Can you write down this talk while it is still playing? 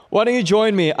Why don't you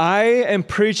join me? I am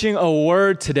preaching a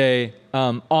word today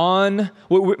me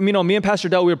and Pastor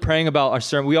Del, we were praying about our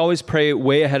sermon. We always pray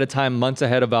way ahead of time, months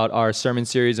ahead about our sermon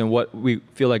series and what we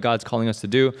feel like God's calling us to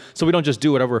do. So we don't just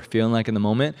do whatever we're feeling like in the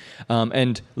moment.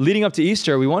 And leading up to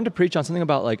Easter, we wanted to preach on something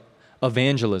about like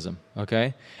evangelism,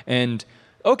 okay? And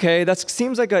okay, that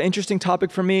seems like an interesting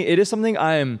topic for me. It is something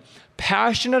I'm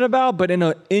passionate about, but in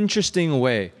an interesting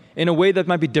way, in a way that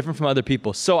might be different from other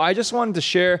people. So I just wanted to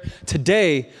share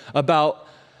today about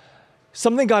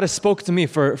something God has spoken to me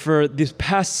for these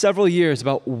past several years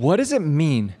about what does it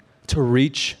mean to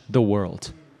reach the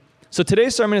world. So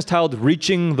today's sermon is titled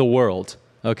Reaching the World,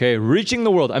 okay? Reaching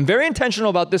the world. I'm very intentional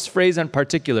about this phrase in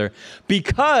particular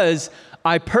because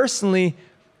I personally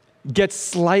get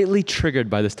slightly triggered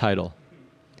by this title.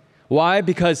 Why?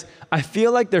 Because I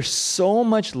feel like there's so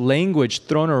much language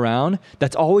thrown around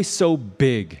that's always so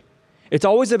big. It's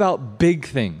always about big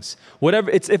things.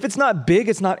 If it's not big,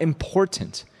 it's not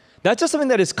important. That's just something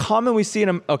that is common we see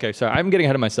I'm getting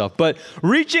ahead of myself. But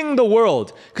reaching the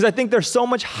world, because I think there's so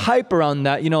much hype around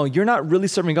that, you're not really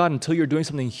serving God until you're doing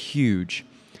something huge.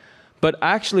 But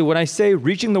actually, when I say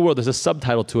reaching the world, there's a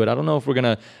subtitle to it. I don't know if we're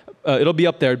going to, it'll be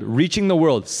up there, Reaching the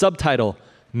World, subtitle,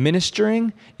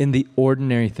 Ministering in the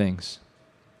Ordinary Things.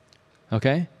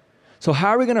 Okay? So how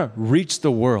are we going to reach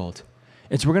the world?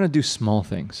 We're going to do small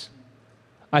things.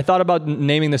 I thought about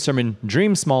naming this sermon,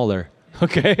 Dream Smaller.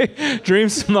 Okay? Dream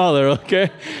smaller, okay?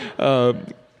 But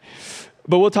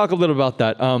we'll talk a little about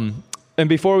that. And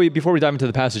before we dive into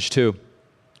the passage too,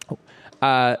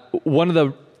 one of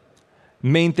the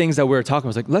main things that we were talking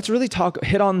was like, let's really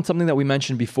hit on something that we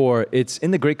mentioned before. It's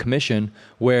in the Great Commission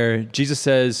where Jesus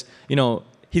says,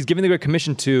 he's giving the Great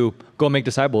Commission to go make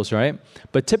disciples, right?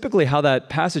 But typically how that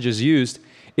passage is used,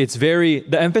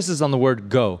 the emphasis is on the word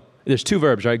go. There's two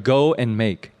verbs, right? Go and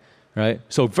make. Right?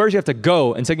 So first you have to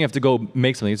go, and second you have to go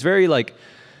make something. It's very like,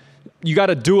 you got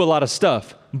to do a lot of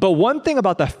stuff. But one thing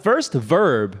about that first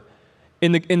verb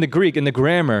in the Greek, in the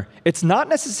grammar, it's not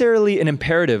necessarily an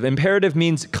imperative. Imperative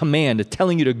means command,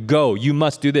 telling you to go. You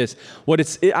must do this. What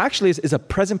it actually is a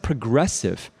present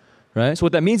progressive, right? So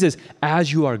what that means is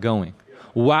as you are going,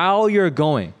 while you're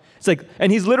going. It's like,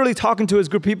 and he's literally talking to his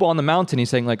group of people on the mountain. He's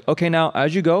saying like, okay, now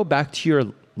as you go back to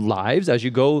your lives, as you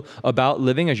go about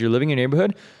living, as you're living in your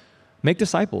neighborhood, make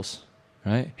disciples,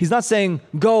 right? He's not saying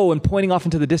go and pointing off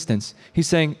into the distance. He's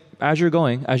saying as you're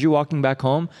going, as you're walking back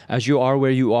home, as you are where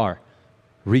you are,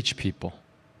 reach people,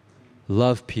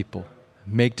 love people,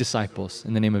 make disciples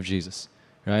in the name of Jesus,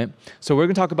 right? So we're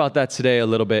going to talk about that today a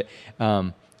little bit.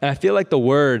 And I feel like the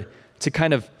word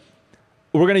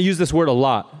we're going to use this word a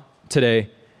lot today.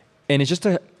 And it's just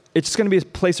going to be a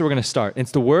place that we're going to start.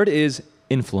 The word is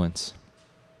influence.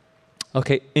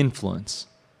 Okay, influence.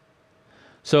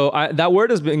 So that word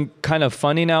has been kind of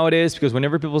funny nowadays because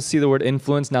whenever people see the word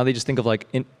influence, now they just think of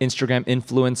like Instagram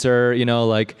influencer,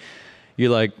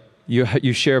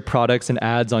 you share products and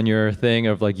ads on your thing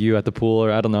of like you at the pool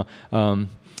or I don't know.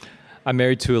 I'm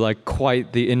married to like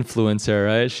quite the influencer,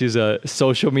 right? She's a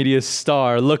social media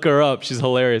star. Look her up. She's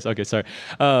hilarious. Okay, sorry.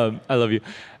 I love you.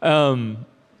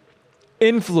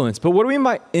 Influence. But what do we mean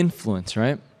by influence,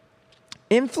 right?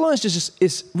 Influence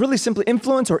is really simply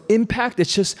influence or impact.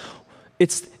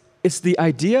 It's the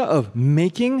idea of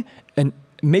making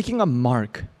a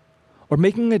mark or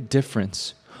making a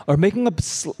difference or making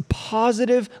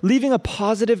leaving a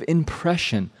positive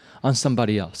impression on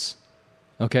somebody else.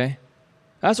 Okay?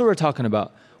 That's what we're talking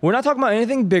about. We're not talking about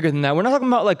anything bigger than that. We're not talking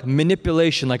about like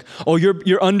manipulation, like, oh,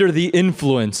 you're under the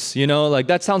influence, like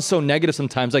that sounds so negative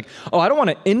sometimes. Like, oh, I don't want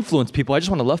to influence people. I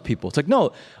just want to love people. It's like,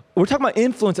 no, we're talking about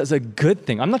influence as a good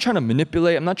thing. I'm not trying to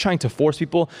manipulate. I'm not trying to force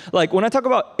people. Like when I talk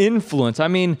about influence, I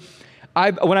mean,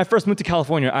 when I first moved to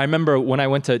California, I remember when I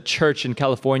went to church in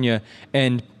California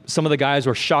and some of the guys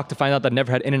were shocked to find out that I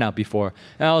never had In-N-Out before.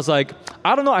 And I was like,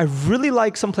 I don't know, I really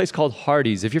like some place called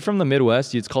Hardee's. If you're from the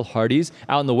Midwest, it's called Hardee's.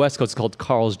 Out in the West Coast, it's called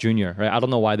Carl's Jr., right? I don't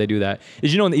know why they do that.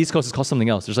 Did you know in the East Coast, it's called something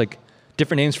else? There's like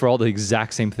different names for all the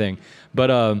exact same thing.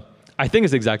 But I think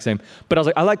it's the exact same. But I was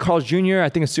like, I like Carl's Jr., I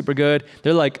think it's super good.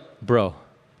 They're like, bro,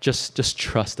 just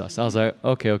trust us. I was like,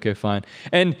 okay, fine.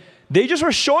 And they just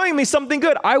were showing me something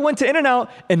good. I went to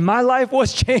In-N-Out and my life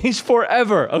was changed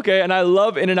forever, okay? And I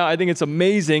love In-N-Out. I think it's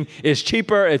amazing. It's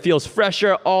cheaper. It feels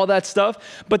fresher, all that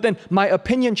stuff. But then my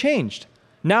opinion changed.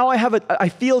 Now I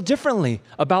feel differently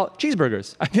about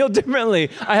cheeseburgers. I feel differently.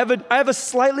 I have a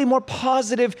slightly more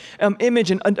positive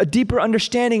image and a deeper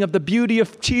understanding of the beauty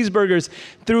of cheeseburgers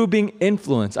through being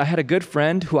influenced. I had a good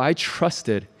friend who I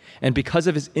trusted, and because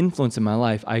of his influence in my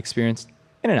life, I experienced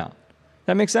In-N-Out.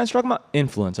 That makes sense? We're talking about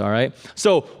influence, all right?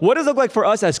 So what does it look like for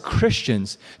us as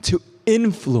Christians to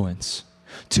influence?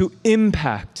 to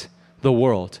impact the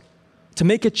world, to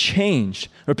make a change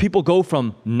where people go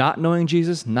from not knowing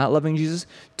Jesus, not loving Jesus,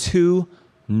 to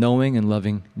knowing and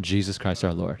loving Jesus Christ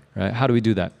our Lord, right? How do we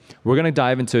do that? We're going to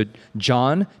dive into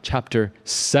John chapter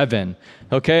 7,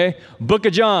 okay? Book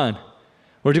of John.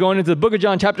 We're going into the book of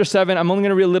John chapter 7. I'm only going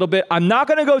to read a little bit. I'm not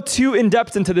going to go too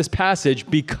in-depth into this passage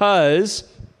because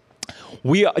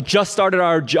we just started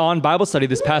our John Bible study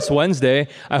this past Wednesday.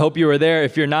 I hope you were there.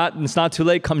 If you're not, it's not too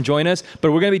late, come join us.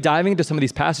 But we're going to be diving into some of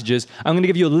these passages. I'm going to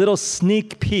give you a little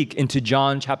sneak peek into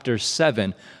John chapter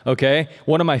 7, okay?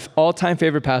 One of my all-time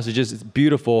favorite passages. It's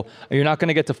beautiful. You're not going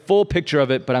to get the full picture of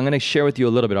it, but I'm going to share with you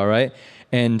a little bit, all right?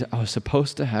 And I was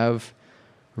supposed to have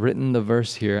written the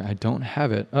verse here. I don't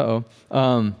have it.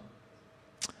 But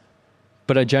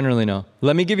I generally know.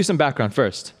 Let me give you some background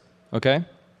first, okay?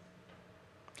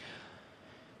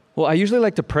 Well, I usually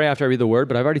like to pray after I read the word,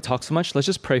 but I've already talked so much. Let's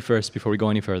just pray first before we go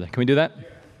any further. Can we do that?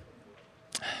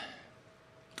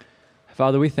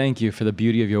 Father, we thank you for the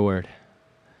beauty of your word.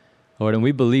 Lord, and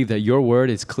we believe that your word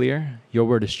is clear, your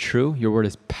word is true, your word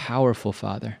is powerful,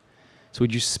 Father. So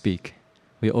would you speak?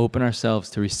 We open ourselves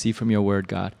to receive from your word,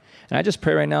 God. And I just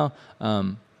pray right now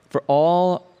for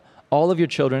all of your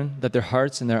children that their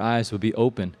hearts and their eyes would be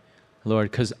open,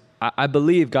 Lord, because I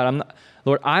believe, God,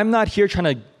 I'm not here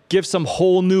trying to give some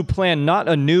whole new plan, not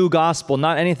a new gospel,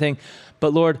 not anything.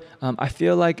 But Lord, I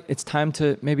feel like it's time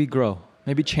to maybe grow,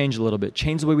 maybe change a little bit,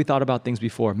 change the way we thought about things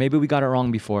before. Maybe we got it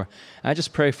wrong before. And I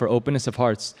just pray for openness of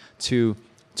hearts to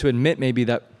admit maybe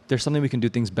that there's something we can do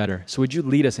things better. So would you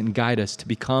lead us and guide us to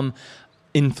become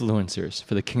influencers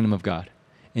for the kingdom of God?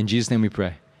 In Jesus' name we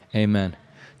pray. Amen.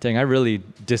 Dang, I really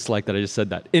dislike that I just said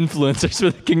that. Influencers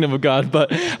for the kingdom of God.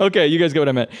 But okay, you guys get what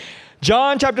I meant.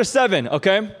 John chapter 7,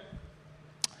 okay?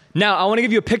 Now, I want to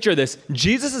give you a picture of this.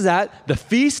 Jesus is at the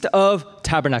Feast of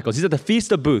Tabernacles. He's at the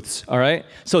Feast of Booths, all right?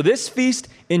 So this feast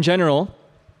in general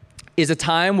is a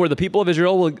time where the people of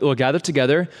Israel will gather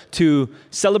together to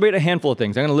celebrate a handful of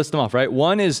things. I'm going to list them off, right?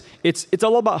 One is, it's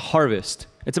all about harvest.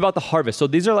 It's about the harvest. So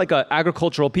these are like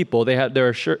agricultural people.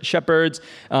 They're shepherds,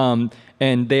 and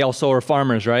they also are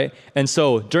farmers, right? And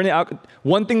so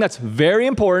one thing that's very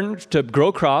important to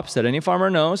grow crops that any farmer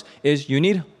knows is you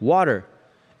need water.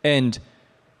 And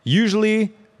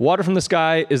usually, water from the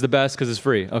sky is the best because it's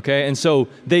free, okay? And so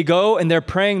they go and they're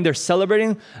praying, they're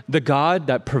celebrating the God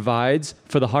that provides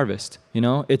for the harvest, you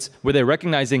know? It's where they're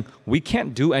recognizing we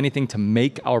can't do anything to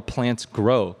make our plants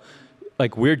grow.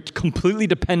 Like, we're completely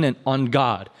dependent on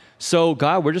God. So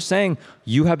God, we're just saying,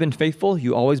 you have been faithful.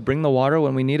 You always bring the water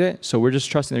when we need it. So we're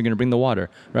just trusting they're going to bring the water,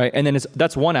 right? And then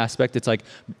that's one aspect. It's like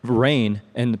rain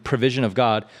and the provision of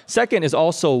God. Second is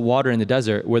also water in the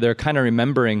desert, where they're kind of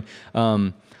remembering,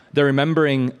 when they're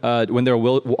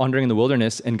wandering in the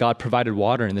wilderness and God provided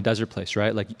water in the desert place,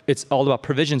 right? Like, it's all about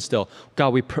provision still.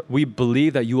 God, we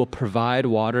believe that you will provide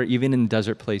water even in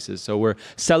desert places. So we're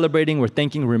celebrating, we're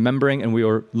thanking, remembering, and we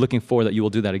are looking forward that you will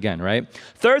do that again, right?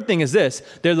 Third thing is this,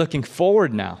 they're looking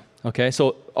forward now. Okay,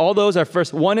 so all those are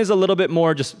first. One is a little bit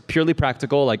more just purely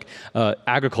practical, like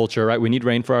agriculture, right? We need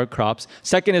rain for our crops.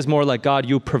 Second is more like, God,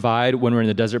 you provide when we're in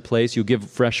the desert place. You give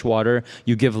fresh water.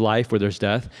 You give life where there's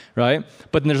death, right?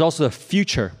 But then there's also the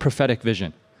future prophetic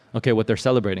vision, okay, what they're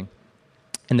celebrating.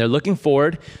 And they're looking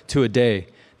forward to a day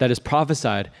that is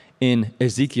prophesied in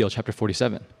Ezekiel chapter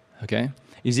 47, okay?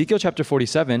 Ezekiel chapter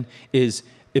 47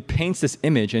 it paints this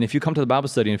image, and if you come to the Bible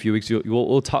study in a few weeks,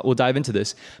 we'll dive into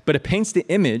this, but it paints the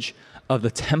image of the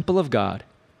temple of God,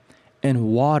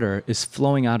 and water is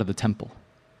flowing out of the temple,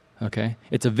 okay?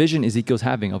 It's a vision Ezekiel's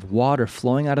having of water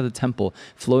flowing out of the temple,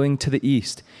 flowing to the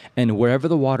east, and wherever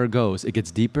the water goes, it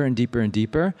gets deeper and deeper and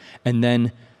deeper, and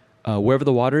then wherever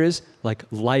the water is, like,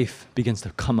 life begins to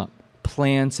come up.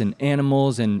 Plants and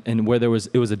animals, and where it was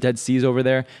a Dead Seas over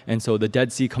there, and so the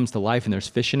Dead Sea comes to life and there's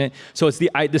fish in it. So it's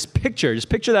this picture, just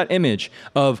picture that image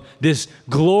of this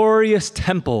glorious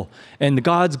temple and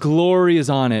God's glory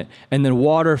is on it, and then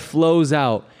water flows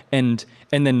out, and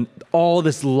then all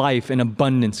this life and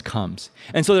abundance comes.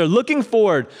 And so they're looking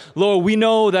forward. Lord, we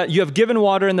know that you have given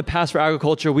water in the past for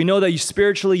agriculture. We know that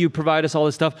you provide us all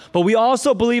this stuff. But we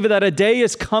also believe that a day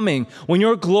is coming when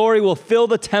your glory will fill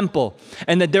the temple,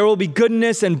 and that there will be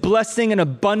goodness and blessing and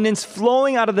abundance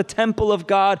flowing out of the temple of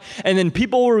God. And then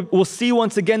people will see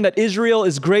once again that Israel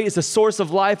is great. It's the source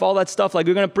of life, all that stuff. Like,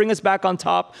 you're going to bring us back on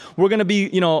top. We're going to be,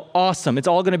 awesome. It's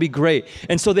all going to be great.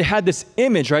 And so they had this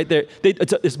image, right?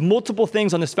 It's multiple things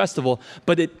on this festival,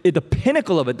 but the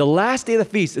pinnacle of it, the last day of the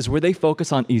feast, is where they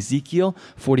focus on Ezekiel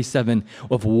 47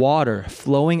 of water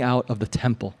flowing out of the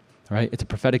temple, right? It's a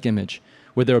prophetic image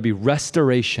where there will be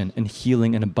restoration and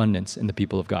healing and abundance in the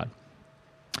people of God.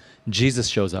 Jesus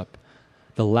shows up.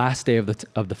 the last day of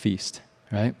the feast,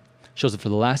 right? Shows up for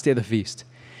the last day of the feast.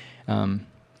 And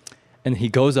he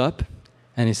goes up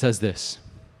and he says this.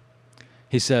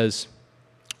 He says,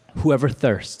 whoever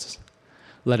thirsts,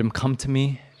 let him come to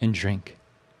me and drink.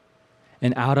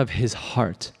 And out of his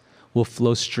heart will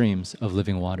flow streams of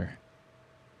living water.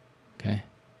 Okay?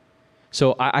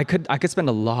 So I could spend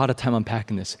a lot of time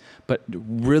unpacking this, but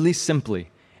really simply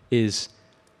is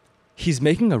he's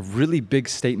making a really big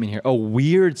statement here, a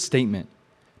weird statement,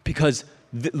 because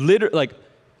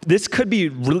this could be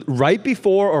right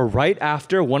before or right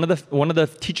after one of the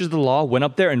teachers of the law went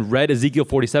up there and read Ezekiel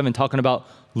 47 talking about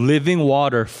living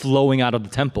water flowing out of the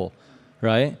temple,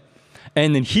 right?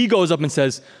 And then he goes up and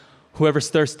says, whoever's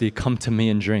thirsty, come to me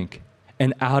and drink.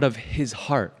 And out of his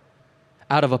heart,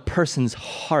 out of a person's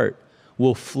heart,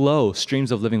 will flow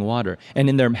streams of living water. And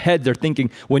in their head, they're thinking,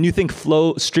 when you think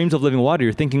flow streams of living water,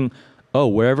 you're thinking, oh,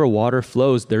 wherever water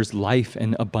flows, there's life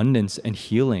and abundance and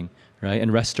healing, right?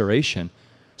 And restoration.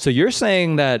 So you're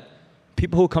saying that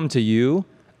people who come to you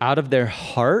out of their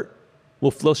heart will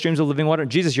flow streams of living water?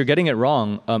 Jesus, you're getting it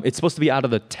wrong. It's supposed to be out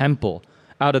of the temple,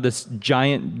 out of this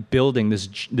giant building,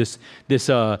 this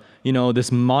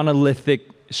monolithic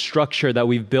structure that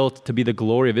we've built to be the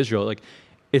glory of Israel. Like,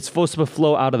 it's supposed to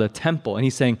flow out of the temple. And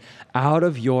he's saying, out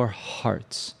of your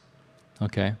hearts,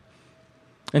 okay?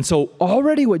 And so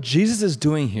already what Jesus is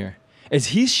doing here is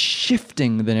he's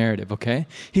shifting the narrative, okay?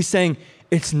 He's saying,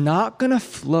 it's not going to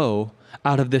flow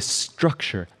out of this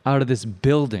structure, out of this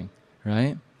building,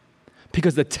 right?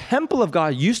 Because the temple of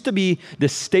God used to be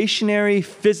this stationary,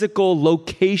 physical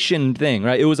location thing,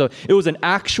 right? It was an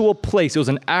actual place. It was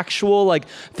an actual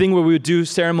thing where we would do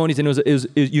ceremonies, and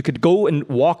you could go and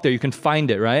walk there. You can find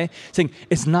it, right? Saying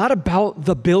it's not about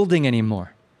the building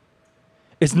anymore.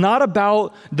 It's not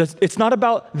about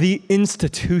the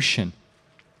institution.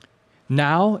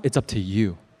 Now it's up to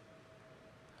you.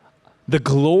 The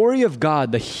glory of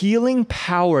God, the healing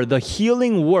power, the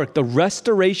healing work, the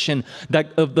restoration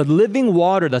of the living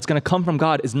water that's going to come from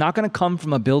God is not going to come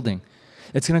from a building.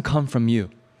 It's going to come from you.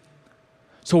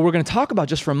 So what we're going to talk about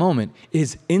just for a moment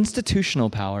is institutional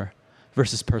power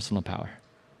versus personal power.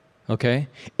 Okay?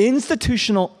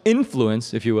 Institutional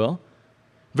influence, if you will,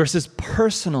 versus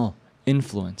personal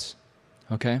influence.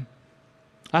 Okay?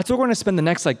 That's what we're going to spend the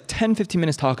next 10, 15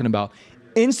 minutes talking about.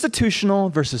 Institutional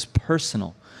versus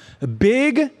personal.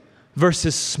 Big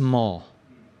versus small,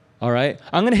 all right?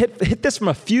 I'm going to hit this from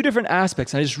a few different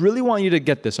aspects, and I just really want you to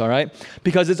get this, all right?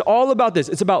 Because it's all about this.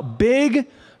 It's about big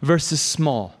versus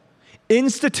small,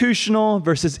 institutional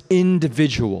versus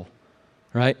individual,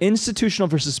 right? Institutional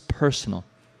versus personal.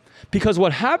 Because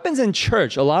what happens in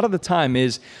church a lot of the time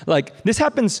is, this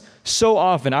happens so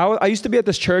often. I used to be at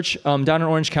this church down in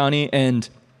Orange County, and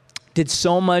did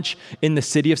so much in the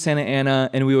city of Santa Ana,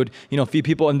 and we would, feed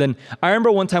people. And then I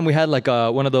remember one time we had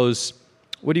one of those,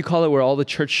 what do you call it, where all the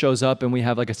church shows up and we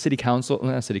have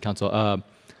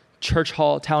church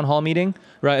hall, town hall meeting,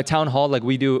 right? A town hall like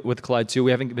we do with Collide too.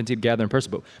 We haven't been together in person,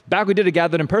 but back we did a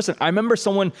gathered in person. I remember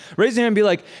someone raising their hand and be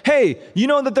like, hey, you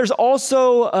know that there's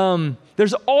also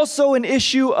an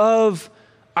issue of,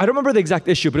 I don't remember the exact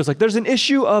issue, but it was there's an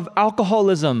issue of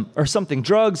alcoholism or something,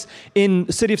 drugs in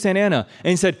the city of Santa Ana. And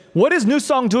he said, what is New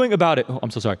Song doing about it? Oh, I'm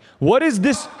so sorry. What is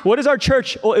our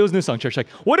church? Oh, it was New Song Church.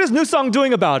 What is New Song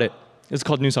doing about it? It's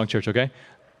called New Song Church, okay?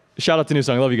 Shout out to New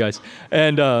Song. I love you guys.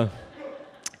 And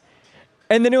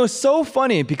then it was so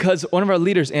funny because one of our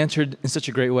leaders answered in such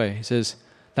a great way. He says,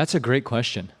 that's a great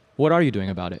question. What are you doing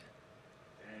about it?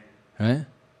 Right?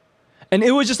 And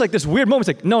it was just this weird moment.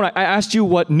 It's no, I asked you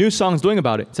what New Song's doing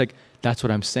about it. It's that's what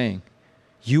I'm saying.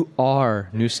 You are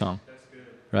New Song,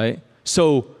 right?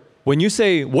 So when you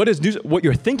say, what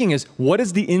you're thinking is, what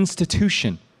is the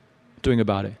institution doing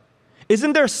about it?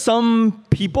 Isn't there some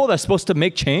people that's supposed to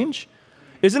make change?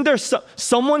 Isn't there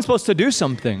someone supposed to do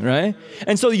something, right?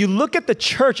 And so you look at the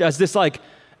church as this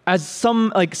as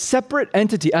some separate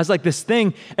entity, as this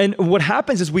thing. And what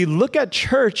happens is we look at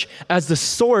church as the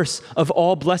source of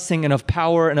all blessing and of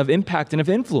power and of impact and of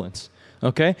influence.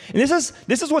 Okay? And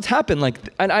this is what's happened.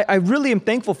 And I really am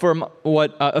thankful for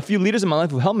what a few leaders in my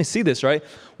life who helped me see this, right?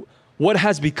 What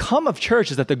has become of church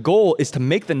is that the goal is to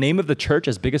make the name of the church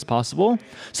as big as possible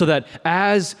so that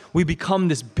as we become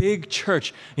this big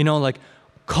church,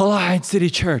 Collide City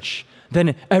Church,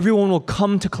 then everyone will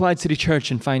come to Collide City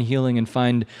Church and find healing and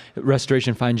find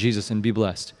restoration, find Jesus and be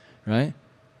blessed, right?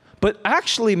 But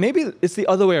actually, maybe it's the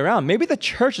other way around. Maybe the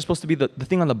church is supposed to be the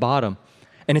thing on the bottom,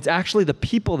 and it's actually the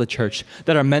people of the church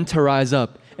that are meant to rise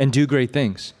up and do great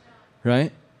things,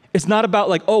 right? It's not about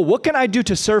what can I do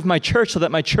to serve my church so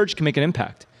that my church can make an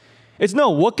impact? It's no,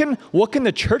 what can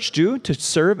the church do to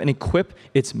serve and equip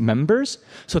its members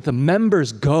so that the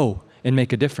members go and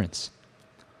make a difference?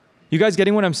 You guys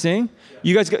getting what I'm saying?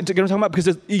 You guys get what I'm talking about? Because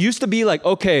it used to be like,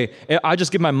 okay, I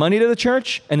just give my money to the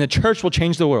church and the church will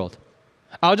change the world.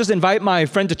 I'll just invite my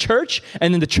friend to church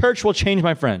and then the church will change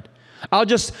my friend. I'll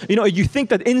just, you think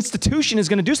that institution is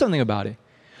going to do something about it.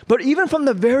 But even from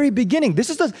the very beginning, this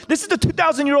is the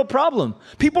 2,000-year-old problem.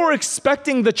 People were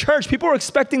expecting the church, people were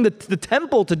expecting the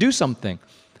temple to do something.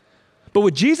 But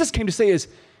what Jesus came to say is,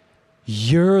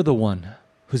 you're the one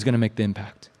who's going to make the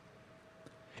impact.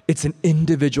 It's an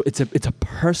individual, it's a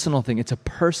personal thing. It's a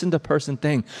person-to-person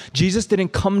thing. Jesus didn't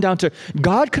come down to,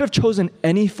 God could have chosen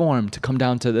any form to come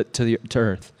down to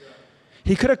earth.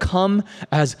 He could have come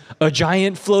as a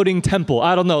giant floating temple.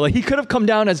 I don't know. Like he could have come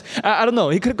down as, I don't know.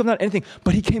 He could have come down anything.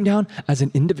 But he came down as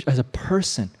an individual, as a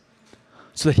person,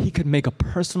 so that he could make a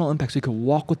personal impact, so he could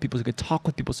walk with people, so he could talk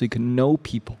with people, so he could know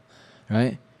people,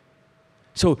 right?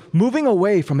 So moving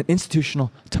away from an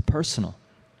institutional to personal.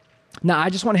 Now,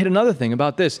 I just want to hit another thing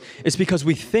about this. It's because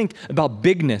we think about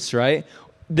bigness, right?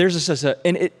 This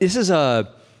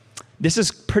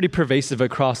is pretty pervasive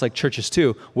across like churches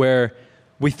too, where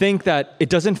we think that it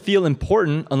doesn't feel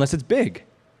important unless it's big.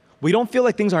 We don't feel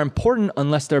like things are important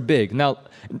unless they're big. Now,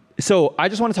 so I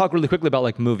just want to talk really quickly about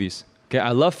like movies. Okay,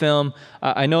 I love film.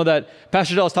 I know that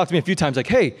Pastor Dell has talked to me a few times like,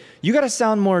 hey, you got to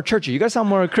sound more churchy. You got to sound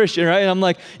more Christian, right? And I'm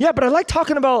like, yeah, but I like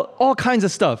talking about all kinds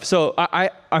of stuff. So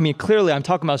I mean, clearly I'm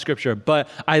talking about scripture, but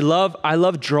I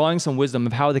love drawing some wisdom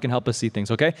of how they can help us see things,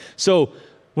 okay? So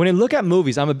when I look at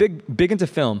movies, I'm a big into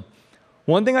film.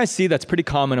 One thing I see that's pretty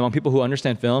common among people who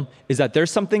understand film is that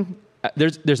there's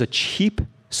a cheap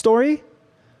story,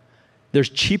 there's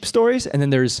cheap stories, and then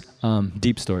there's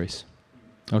deep stories,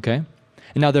 okay?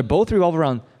 And now they both revolve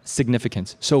around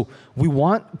significance. So we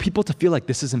want people to feel like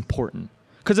this is important.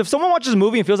 Because if someone watches a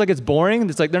movie and feels like it's boring,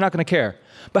 it's like they're not going to care.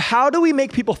 But how do we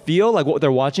make people feel like what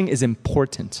they're watching is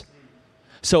important?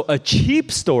 So a cheap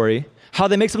story, how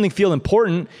they make something feel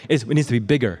important is it needs to be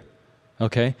bigger,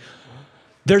 okay?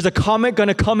 There's a comet going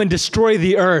to come and destroy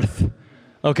the earth,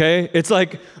 okay? It's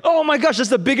like, oh my gosh, that's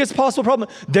the biggest possible problem.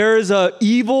 There's an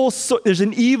evil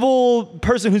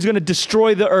person who's going to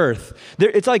destroy the earth.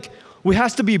 It's like, it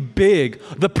has to be big.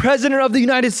 The president of the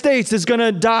United States is going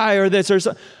to die or this or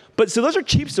so. But so those are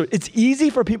cheap stories. It's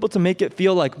easy for people to make it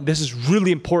feel like this is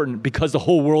really important because the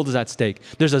whole world is at stake.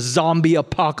 There's a zombie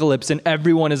apocalypse and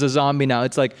everyone is a zombie now.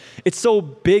 It's like, it's so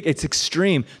big, it's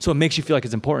extreme, so it makes you feel like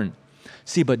it's important.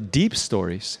 See, but deep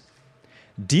stories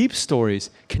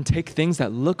can take things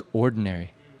that look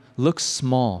ordinary, look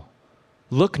small,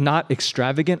 look not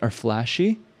extravagant or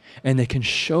flashy, and they can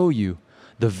show you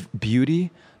the beauty,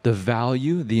 the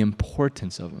value, the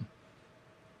importance of them.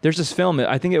 There's this film,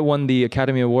 I think it won the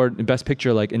Academy Award in Best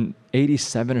Picture like in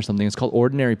 87 or something. It's called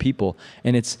Ordinary People.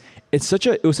 And it was such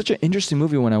an interesting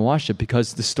movie when I watched it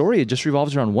because the story, it just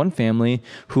revolves around one family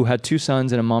who had two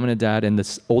sons and a mom and a dad, and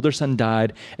this older son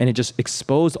died, and it just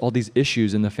exposed all these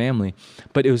issues in the family.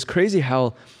 But it was crazy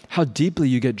how deeply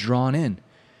you get drawn in.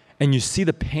 And you see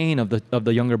the pain of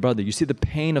the younger brother. You see the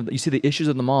pain you see the issues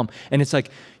of the mom. And it's like,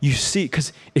 you see,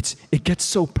 because it gets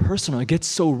so personal, it gets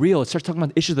so real. It starts talking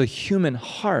about the issues of the human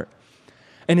heart.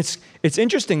 And it's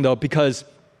interesting though, because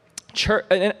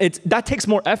that takes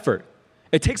more effort.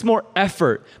 It takes more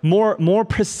effort, more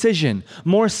precision,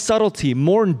 more subtlety,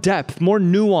 more depth, more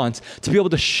nuance to be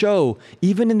able to show,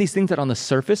 even in these things that on the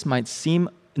surface might seem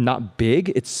not big,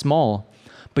 it's small,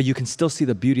 but you can still see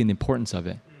the beauty and the importance of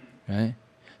it, right?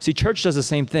 See, church does the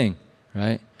same thing,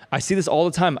 right? I see this all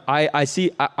the time. I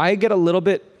get a little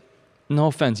bit, no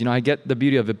offense, I get the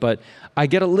beauty of it, but I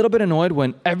get a little bit annoyed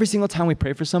when every single time we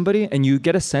pray for somebody and you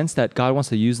get a sense that God wants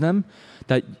to use them,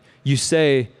 that we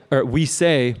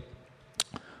say,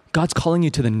 God's calling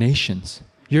you to the nations.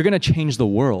 You're going to change the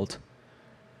world.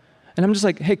 And I'm just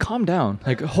like, hey, calm down.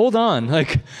 Like, hold on.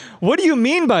 Like, what do you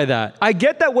mean by that? I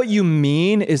get that what you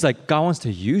mean is like God wants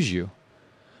to use you.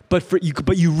 But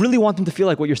you really want them to feel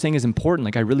like what you're saying is important.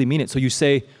 Like, I really mean it. So you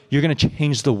say, you're going to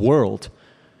change the world.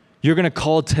 You're going to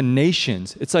call to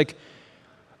nations. It's like,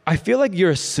 I feel like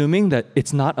you're assuming that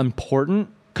it's not important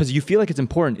because you feel like it's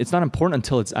important. It's not important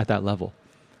until it's at that level.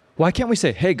 Why can't we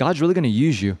say, hey, God's really going to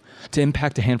use you to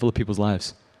impact a handful of people's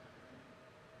lives?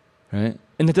 Right?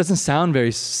 And it doesn't sound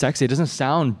very sexy. It doesn't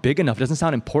sound big enough. It doesn't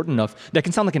sound important enough. That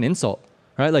can sound like an insult,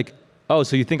 right? Like, oh,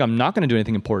 so you think I'm not going to do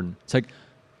anything important? It's like,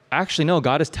 actually, no,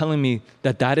 God is telling me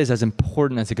that is as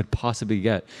important as it could possibly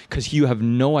get because you have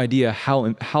no idea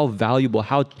how valuable,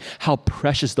 how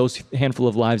precious those handful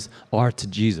of lives are to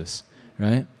Jesus,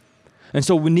 right? And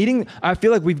so I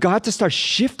feel like we've got to start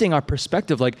shifting our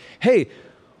perspective like, hey,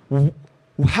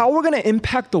 how we're going to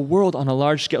impact the world on a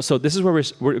large scale. So this is where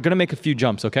we're going to make a few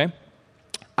jumps, okay?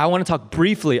 I want to talk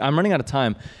briefly. I'm running out of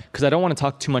time because I don't want to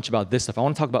talk too much about this stuff. I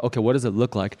want to talk about, okay, what does it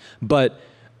look like? But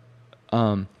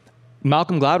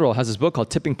Malcolm Gladwell has this book called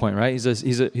Tipping Point, right? He's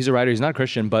a writer. He's not a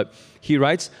Christian, but he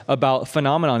writes about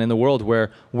phenomenon in the world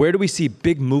where do we see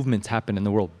big movements happen in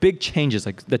the world, big changes,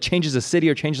 like that changes a city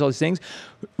or changes all these things.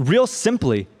 Real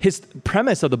simply, his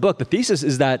premise of the book, the thesis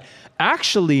is that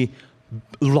actually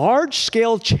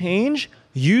large-scale change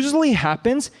usually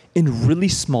happens in really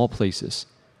small places.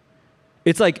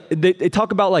 It's like they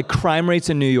talk about like crime rates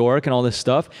in New York and all this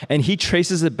stuff, and he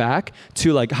traces it back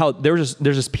to like how there's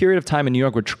this period of time in New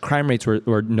York where crime rates were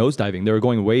nosediving. They were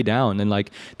going way down, and like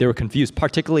they were confused,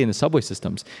 particularly in the subway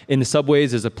systems. In the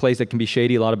subways is a place that can be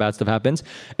shady. A lot of bad stuff happens,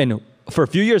 and for a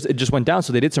few years it just went down.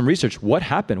 So they did some research. What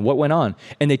happened? What went on?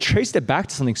 And they traced it back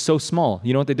to something so small.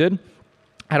 You know what they did?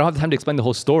 I don't have time to explain the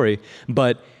whole story,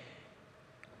 but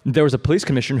there was a police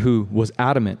commissioner who was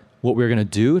adamant what we were going to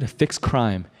do to fix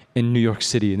crime in New York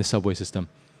City in the subway system.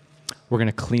 We're going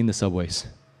to clean the subways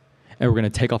and we're going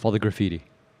to take off all the graffiti.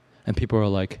 And people are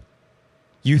like,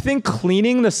 you think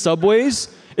cleaning the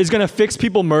subways is going to fix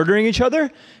people murdering each other?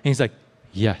 And he's like,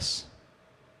 yes.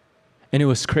 And it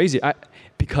was crazy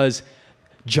because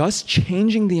just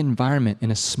changing the environment in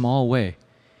a small way,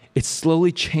 it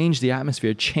slowly changed the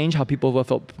atmosphere, changed how people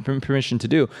felt permission to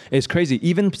do. It's crazy.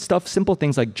 Even simple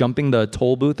things like jumping the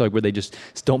toll booth, like where they just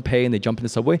don't pay and they jump in the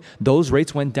subway, those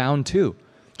rates went down too,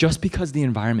 just because the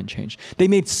environment changed. They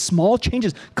made small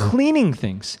changes, cleaning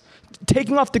things,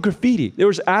 taking off the graffiti. They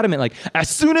were adamant, like as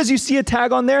soon as you see a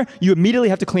tag on there, you immediately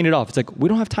have to clean it off. It's like, we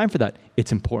don't have time for that.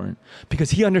 It's important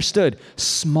because he understood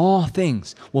small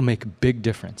things will make a big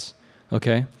difference.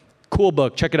 Okay? Cool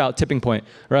book. Check it out. Tipping Point,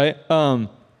 right?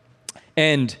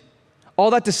 And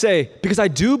all that to say, because I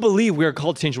do believe we are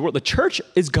called to change the world. The church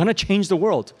is going to change the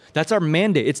world. That's our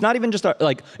mandate. It's not even just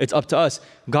it's up to us.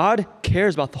 God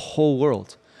cares about the whole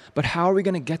world. But how are we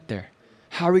going to get there?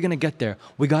 How are we going to get there?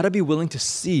 We got to be willing to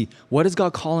see what is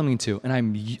God calling me to.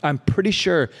 And I'm pretty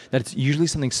sure that it's usually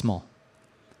something small.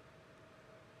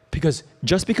 Because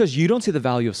just because you don't see the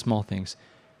value of small things,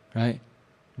 right?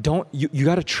 You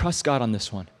got to trust God on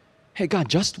this one. Hey, God,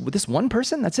 just with this one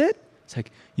person, that's it? It's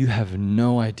like, you have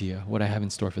no idea what I have in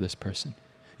store for this person.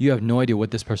 You have no idea what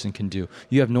this person can do.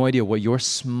 You have no idea what your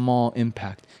small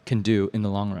impact can do in the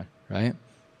long run, right?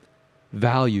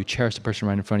 Value, cherish the person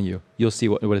right in front of you. You'll see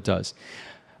what it does.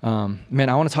 Man,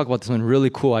 I want to talk about this one really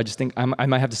cool. I just think I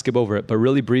might have to skip over it, but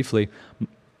really briefly,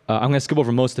 I'm going to skip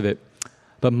over most of it.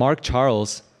 But Mark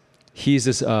Charles, he's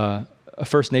this a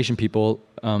First Nation people.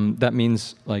 That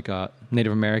means like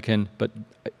Native American, but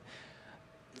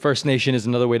First Nation is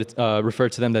another way to refer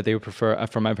to them that they would prefer,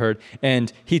 from I've heard.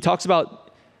 And he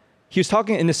was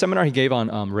talking in the seminar he gave on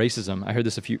racism. I heard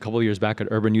this a couple of years back at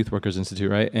Urban Youth Workers Institute,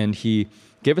 right? And he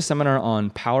gave a seminar on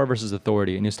power versus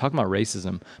authority, and he was talking about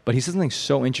racism. But he said something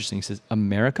so interesting. He says,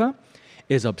 America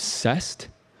is obsessed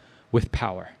with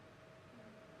power.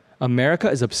 America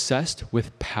is obsessed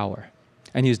with power.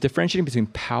 And he was differentiating between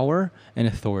power and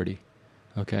authority,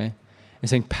 okay? And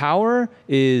saying power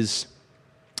is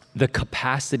the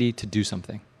capacity to do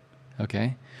something,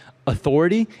 okay?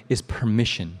 Authority is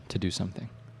permission to do something.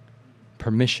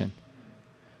 Permission.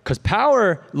 Because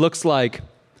power looks like,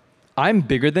 I'm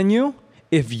bigger than you.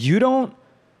 If you don't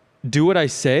do what I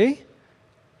say,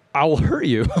 I will hurt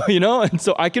you, you know? And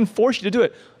so I can force you to do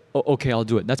it. Okay, I'll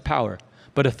do it. That's power.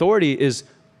 But authority is,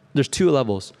 there's two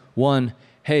levels. One,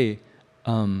 hey,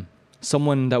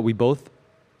 someone that we both,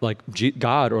 like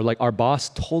God or like our boss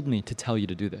told me to tell you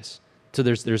to do this. So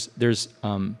there's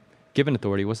given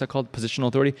authority. What's that called? Positional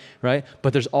authority, right?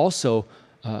 But there's also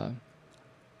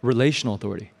relational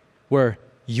authority, where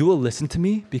you will listen to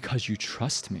me because you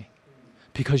trust me,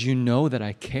 because you know that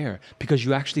I care, because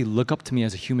you actually look up to me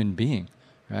as a human being,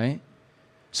 right?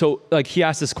 So like he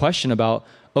asked this question about,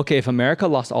 okay, if America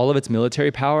lost all of its military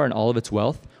power and all of its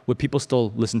wealth, would people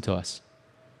still listen to us?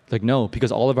 Like, no,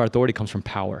 because all of our authority comes from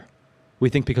power. We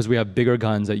think because we have bigger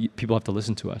guns that people have to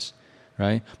listen to us.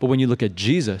 Right? But when you look at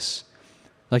Jesus,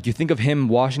 like you think of him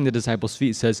washing the disciples'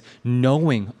 feet, it says,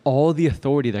 knowing all the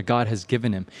authority that God has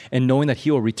given him and knowing that he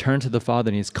will return to the Father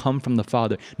and he's come from the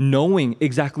Father, knowing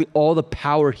exactly all the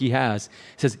power he has,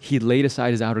 it says he laid aside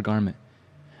his outer garment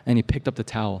and he picked up the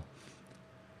towel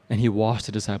and he washed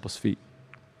the disciples' feet.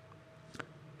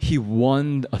 He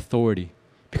won authority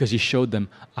because he showed them,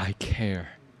 I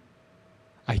care.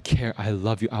 I care. I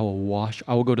love you. I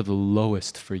will go to the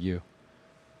lowest for you.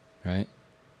 Right?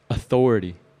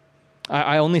 Authority.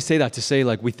 I only say that to say,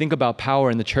 like, we think about power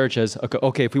in the church as,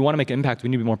 okay, if we want to make an impact, we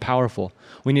need to be more powerful.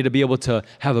 We need to be able to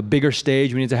have a bigger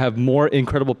stage. We need to have more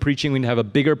incredible preaching. We need to have a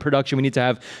bigger production. We need to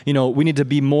have, we need to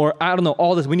be more,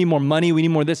 all this. We need more money. We need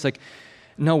more this. Like,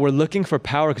 no, we're looking for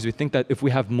power because we think that if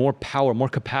we have more power, more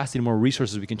capacity, more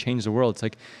resources, we can change the world. It's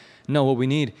like, no, what we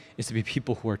need is to be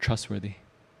people who are trustworthy.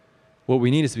 What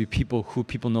we need is to be people who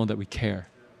people know that we care.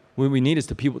 What we need is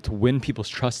to win people's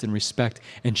trust and respect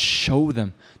and show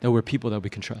them that we're people that we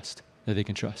can trust, that they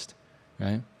can trust,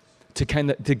 right? To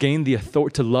gain the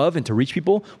authority, to love and to reach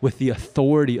people with the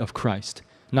authority of Christ,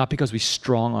 not because we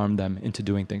strong arm them into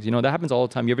doing things. That happens all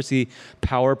the time. You ever see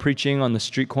power preaching on the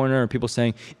street corner or people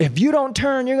saying, if you don't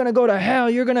turn, you're going to go to hell.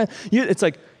 It's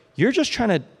like, you're just trying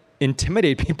to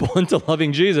intimidate people into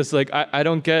loving Jesus. Like, I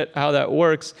don't get how that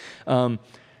works.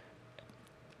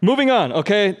 Moving on,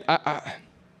 okay?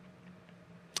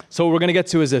 So what we're going to get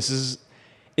to is this,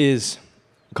 is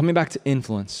coming back to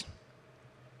influence.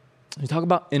 We talk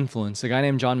about influence. A guy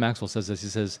named John Maxwell says this. He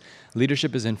says,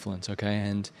 leadership is influence, okay?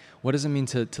 And what does it mean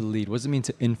to lead? What does it mean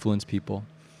to influence people?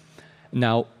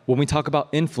 Now, when we talk about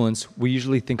influence, we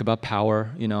usually think about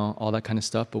power, all that kind of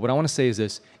stuff. But what I want to say is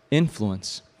this: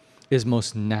 influence is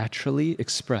most naturally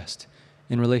expressed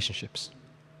in relationships.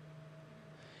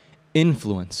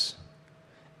 Influence,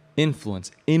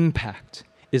 impact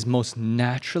is most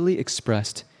naturally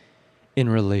expressed in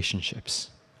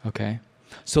relationships, okay?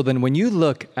 So then when you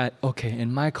look at,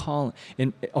 in my call,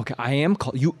 I am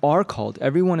called, you are called,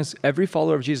 every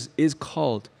follower of Jesus is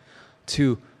called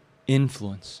to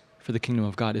influence for the kingdom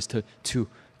of God, is to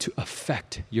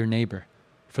affect your neighbor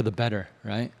for the better,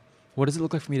 right? What does it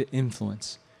look like for me to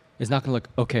influence? It's not gonna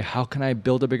look, how can I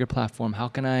build a bigger platform? How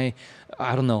can I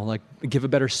give a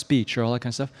better speech or all that kind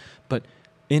of stuff? But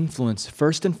influence,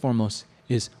 first and foremost,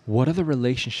 is what are the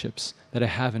relationships that I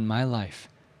have in my life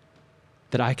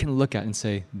that I can look at and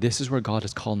say, this is where God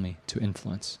has called me to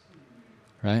influence,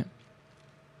 right?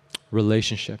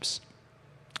 Relationships.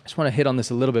 I just want to hit on this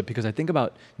a little bit because I think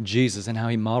about Jesus and how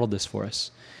he modeled this for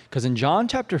us. Because in John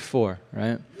chapter 4,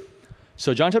 right?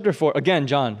 So John chapter 4, again,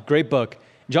 John, great book.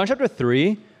 John chapter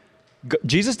 3,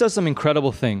 Jesus does some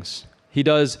incredible things. He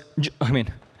does,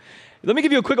 let me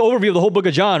give you a quick overview of the whole book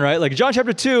of John, right? Like John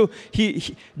chapter 2,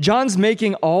 Jesus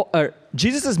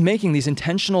is making these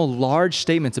intentional large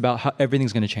statements about how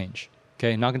everything's going to change.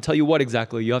 Okay, I'm not going to tell you what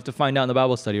exactly. You have to find out in the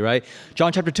Bible study, right?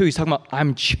 John chapter 2, he's talking about,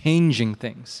 I'm changing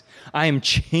things. I am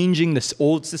changing this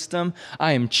old system.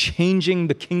 I am changing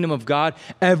the kingdom of God.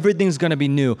 Everything's going to be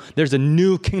new. There's a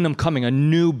new kingdom coming, a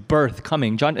new birth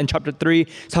coming. John in chapter 3,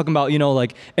 he's talking about,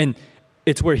 and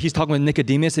it's where he's talking with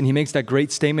Nicodemus and he makes that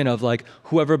great statement of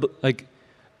whoever,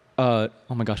 oh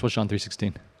my gosh, what's John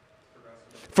 3:16?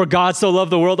 For God so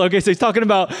loved the world. Okay, so he's talking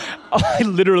about, I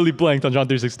literally blanked on John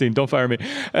 3:16. Don't fire me.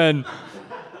 And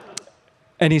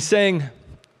he's saying,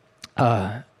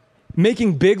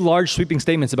 making big, large, sweeping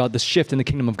statements about the shift in the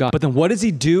kingdom of God. But then what does he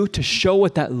do to show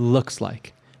what that looks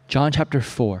like? John chapter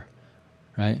 4,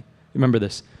 right? Remember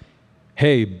this.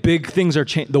 Hey, big things are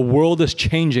changing. The world is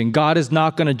changing. God is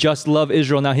not going to just love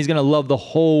Israel now. He's going to love the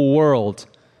whole world.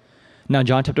 Now,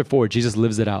 John chapter 4, Jesus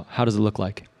lives it out. How does it look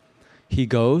like? He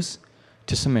goes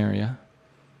to Samaria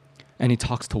and he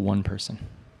talks to one person.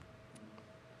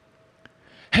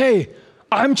 Hey,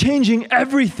 I'm changing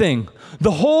everything.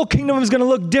 The whole kingdom is going to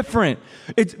look different.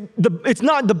 It's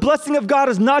not, the blessing of God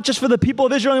is not just for the people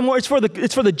of Israel anymore. It's for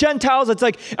the Gentiles. It's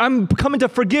like, I'm coming to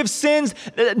forgive sins.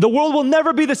 The world will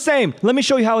never be the same. Let me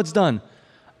show you how it's done.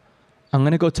 I'm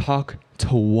going to go talk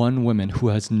to one woman who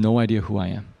has no idea who I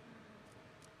am.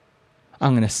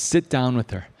 I'm going to sit down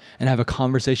with her and have a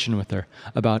conversation with her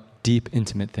about deep,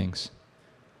 intimate things.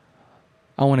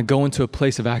 I want to go into a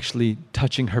place of actually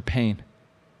touching her pain.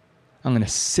 I'm going to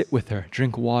sit with her,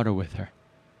 drink water with her.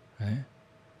 Right?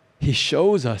 He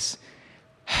shows us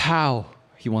how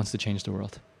he wants to change the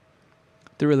world.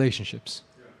 Through relationships,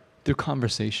 through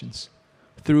conversations,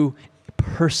 through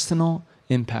personal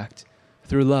impact,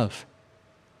 through love.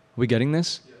 Are we getting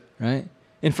this? Right?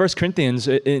 In 1 Corinthians,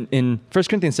 in 1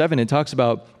 Corinthians 7, it talks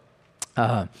about,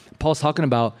 Paul's talking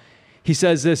about, he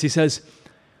says this, he says,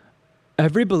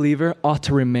 every believer ought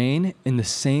to remain in the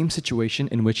same situation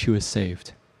in which he was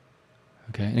saved.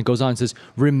 Okay, and it goes on and says,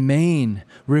 remain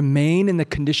in the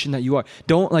condition that you are.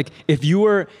 Don't if you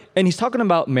were, and he's talking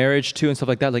about marriage too and stuff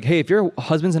like that. Hey, if your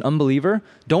husband's an unbeliever,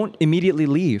 don't immediately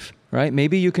leave, right?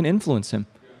 Maybe you can influence him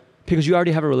because you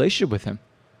already have a relationship with him.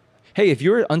 Hey, if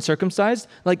you're uncircumcised,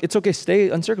 it's okay, stay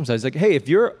uncircumcised. Hey, if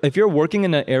you're working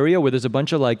in an area where there's a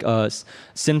bunch of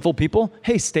sinful people,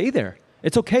 hey, stay there.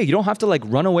 It's okay. You don't have to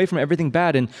run away from everything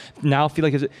bad and now feel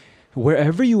like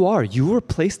wherever you are, you were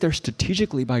placed there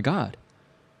strategically by God.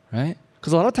 right?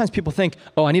 Because a lot of times people think,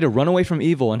 oh, I need to run away from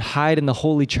evil and hide in the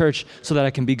holy church so that I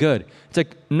can be good. It's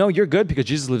like, no, you're good because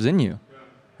Jesus lives in you,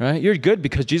 right? You're good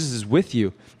because Jesus is with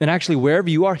you. And actually, wherever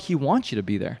you are, he wants you to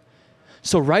be there.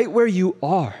 So right where you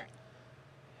are,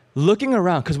 looking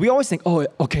around, because we always think, oh,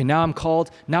 okay, now I'm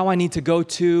called. Now I need to go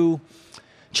to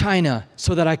China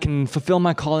so that I can fulfill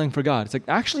my calling for God. It's like,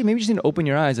 actually, maybe you just need to open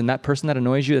your eyes, and that person that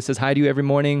annoys you, that says hi to you every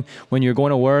morning when you're going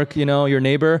to work, your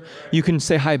neighbor, you can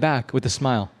say hi back with a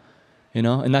smile,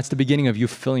 and that's the beginning of you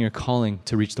fulfilling your calling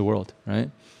to reach the world, right?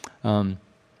 But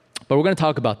we're going to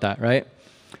talk about that, right?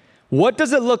 What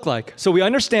does it look like? So we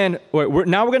understand, now we're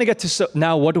going to get to,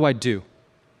 now what do I do?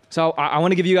 So I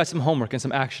want to give you guys some homework and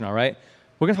some action, all right?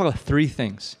 We're going to talk about 3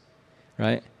 things,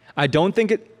 right? I don't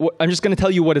think I'm just going to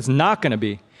tell you what it's not going to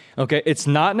be, okay? It's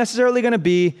not necessarily going to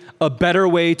be a better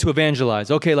way to evangelize.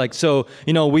 Okay,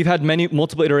 we've had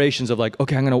multiple iterations of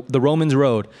the Romans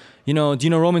road. Do you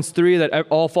know Romans 3, that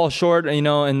all fall short,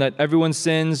 and that everyone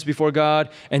sins before God?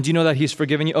 And do you know that he's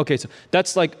forgiven you? Okay, so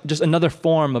that's just another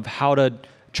form of how to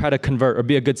try to convert or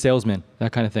be a good salesman,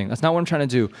 that kind of thing. That's not what I'm trying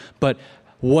to do. But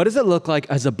what does it look like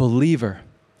as a believer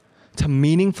to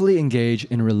meaningfully engage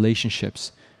in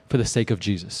relationships for the sake of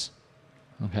Jesus?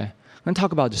 Okay? I'm going to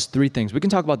talk about just 3 things. We can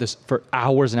talk about this for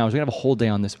hours and hours. We're going to have a whole day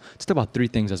on this. Let's talk about 3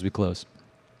 things as we close.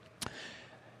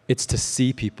 It's to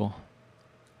see people.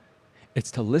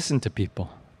 It's to listen to people.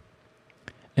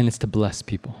 And it's to bless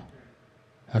people.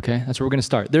 Okay? That's where we're going to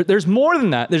start. There's more than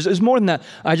that. There's more than that.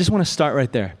 I just want to start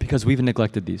right there because we've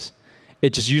neglected these.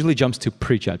 It just usually jumps to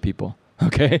preach at people.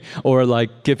 Okay? Or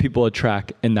give people a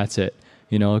track and that's it.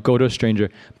 Go to a stranger.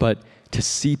 But to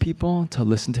see people, to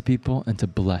listen to people, and to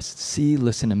bless. See,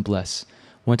 listen, and bless.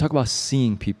 When I talk about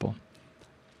seeing people,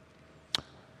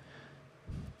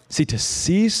 to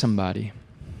see somebody,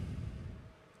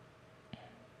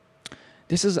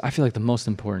 this is, I feel like, the most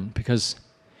important because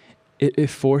it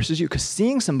forces you, because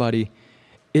seeing somebody,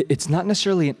 it's not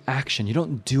necessarily an action. You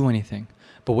don't do anything.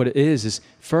 But what it is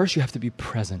first you have to be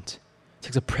present. It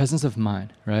takes a presence of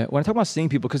mind, right? When I talk about seeing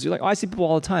people, because you're like, oh, I see people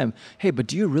all the time. Hey, but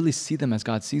do you really see them as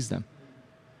God sees them?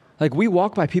 We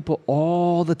walk by people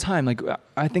all the time.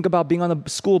 I think about being on the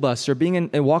school bus or being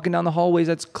and walking down the hallways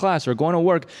at class or going to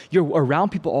work. You're around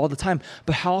people all the time.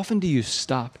 But how often do you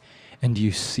stop and do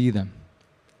you see them?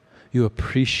 You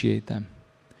appreciate them.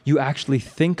 You actually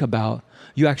think about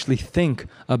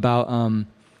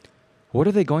what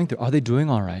are they going through? Are they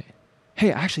doing all right?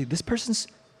 Hey, actually, this person's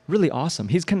really awesome.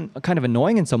 He's kind of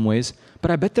annoying in some ways, but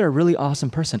I bet they're a really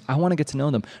awesome person. I want to get to know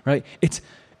them, right?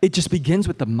 It just begins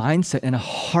with the mindset and a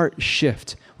heart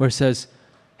shift where it says,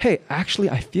 hey, actually,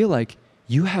 I feel like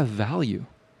you have value.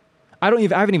 I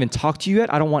haven't even talked to you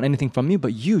yet. I don't want anything from you,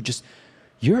 but you're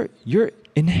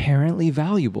inherently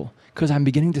valuable because I'm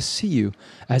beginning to see you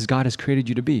as God has created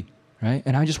you to be, right?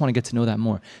 And I just want to get to know that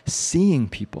more. Seeing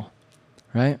people,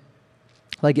 right?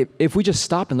 If we just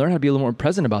stop and learn how to be a little more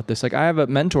present about this. I have a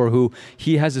mentor who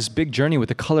he has this big journey with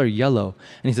the color yellow.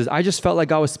 And he says, I just felt like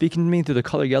God was speaking to me through the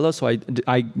color yellow. So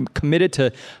I committed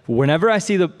to whenever I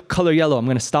see the color yellow, I'm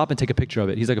going to stop and take a picture of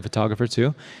it. He's like a photographer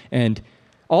too. And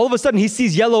all of a sudden he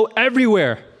sees yellow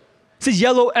everywhere. He sees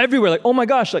yellow everywhere. Oh my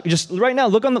gosh, just right now,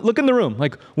 look in the room.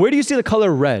 Where do you see the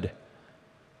color red?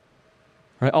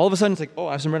 Right? All of a sudden it's oh,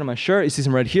 I have some red on my shirt. You see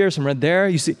some red here, some red there.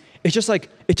 You see, it's just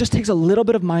it just takes a little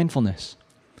bit of mindfulness.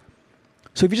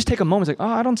 So if you just take a moment, it's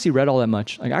I don't see red all that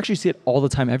much. I actually see it all the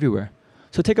time everywhere.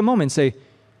 So take a moment and say,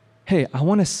 hey, I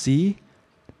want to see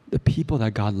the people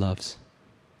that God loves.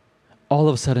 All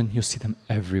of a sudden, you'll see them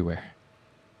everywhere.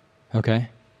 Okay?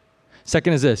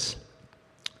 Second is this,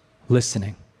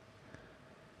 listening.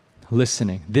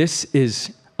 Listening. This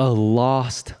is a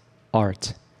lost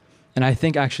art. And I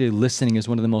think actually listening is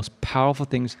one of the most powerful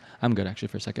things. I'm good actually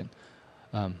for a second.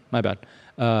 My bad.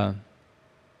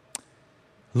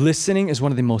 Listening is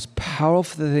one of the most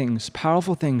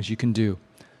powerful things you can do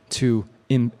to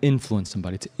influence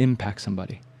somebody, to impact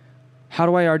somebody. How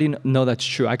do I already know that's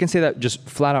true? I can say that just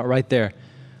flat out right there.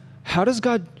 How does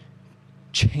God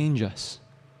change us?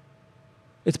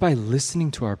 It's by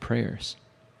listening to our prayers,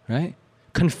 right?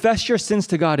 Confess your sins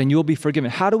to God and you'll be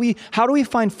forgiven. How do we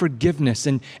find forgiveness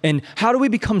and how do we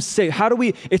become saved?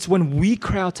 It's when we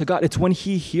cry out to God. It's when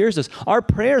He hears us. Our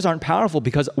prayers aren't powerful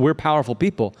because we're powerful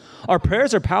people. Our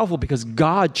prayers are powerful because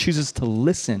God chooses to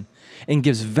listen and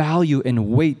gives value and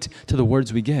weight to the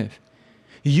words we give.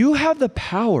 You have the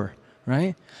power,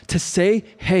 right, to say,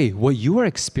 hey, what you are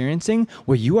experiencing,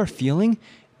 what you are feeling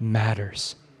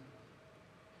matters.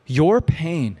 Your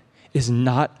pain is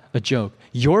not a joke.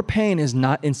 Your pain is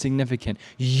not insignificant.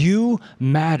 You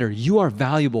matter. You are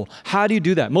valuable. How do you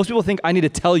do that? Most people think I need to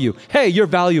tell you, hey, you're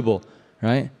valuable,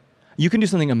 right? You can do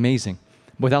something amazing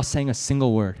without saying a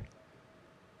single word.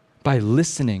 By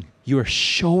listening, you are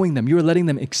showing them, you are letting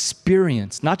them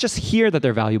experience, not just hear that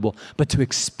they're valuable, but to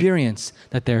experience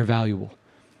that they're valuable.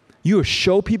 You will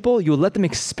show people, you will let them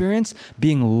experience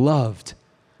being loved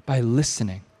by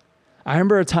listening. I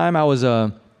remember a time I used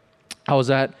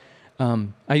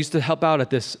to help out at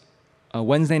this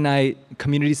Wednesday night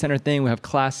community center thing. We have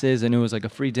classes, and it was like a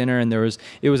free dinner, and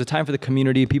it was a time for the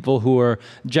community, people who are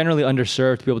generally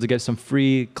underserved, to be able to get some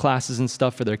free classes and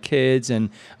stuff for their kids and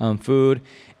food.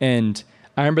 And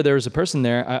I remember there was a person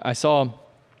there I saw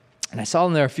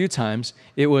them there a few times.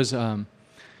 It was a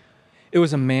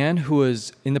man who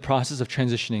was in the process of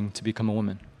transitioning to become a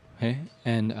woman. Okay,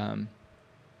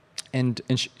 and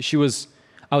she was.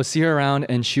 I would see her around,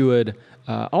 and she would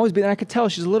always be. And I could tell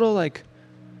she's a little like,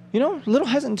 a little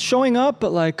hesitant showing up,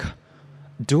 but like,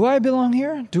 do I belong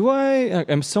here?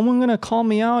 Am someone gonna call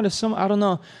me out? I don't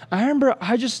know. I remember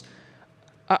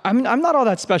I'm not all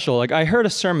that special. Like, I heard a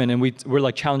sermon, and we're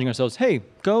like challenging ourselves. Hey,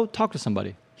 go talk to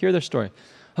somebody. Hear their story.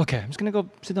 Okay, I'm just gonna go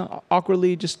sit down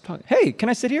awkwardly. Just talk. Hey, can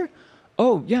I sit here?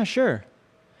 Oh yeah, sure.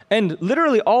 And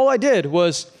literally all I did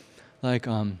was like,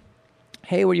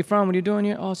 hey, where are you from? What are you doing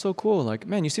here? Oh, so cool. Like,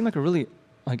 man, you seem like a really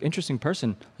like interesting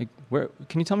person. Like,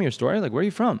 can you tell me your story? Like, where are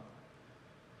you from?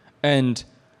 And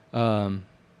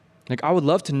like, I would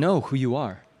love to know who you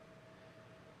are.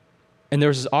 And there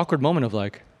was this awkward moment of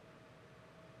like,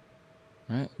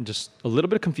 right, just a little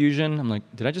bit of confusion. I'm like,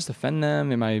 did I just offend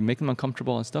them? Am I making them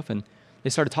uncomfortable and stuff? And they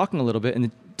started talking a little bit, and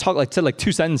they said like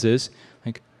 2 sentences.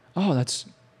 Like, oh, that's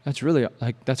really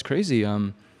like, that's crazy.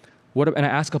 And I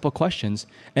asked a couple of questions.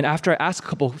 And after I asked a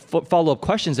couple follow-up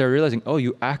questions, they were realizing, oh,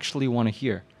 you actually want to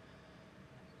hear.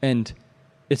 And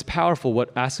it's powerful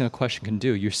what asking a question can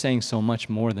do. You're saying so much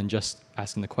more than just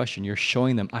asking the question. You're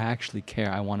showing them, I actually care,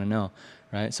 I want to know,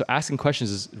 right? So asking questions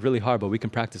is really hard, but we can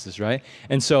practice this, right?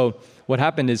 And so what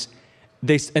happened is,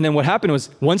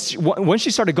 once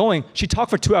she started going, she talked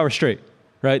for 2 hours straight,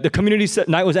 right? The community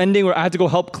night was ending where I had to go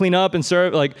help clean up and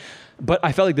serve, like, but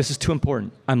I felt like this is too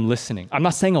important. I'm listening. I'm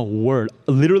not saying a word.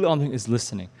 Literally all I'm doing is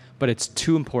listening, but it's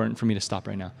too important for me to stop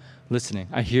right now. Listening.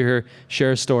 I hear her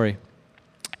share a story,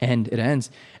 and it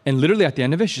ends. And literally at the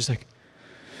end of it, she's like,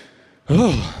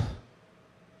 oh,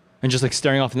 and just like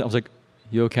staring off. And I was like,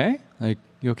 you okay? Like,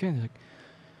 you okay? And they're like,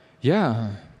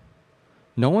 yeah.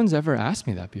 No one's ever asked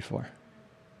me that before.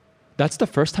 That's the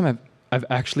first time I've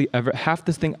actually ever, half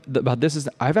this thing about this is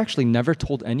I've actually never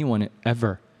told anyone it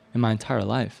ever in my entire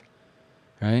life.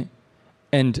 Right?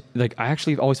 And like, I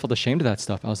actually always felt ashamed of that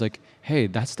stuff. I was like, hey,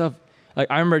 that stuff, like,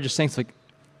 I remember just saying, it's like,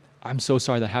 I'm so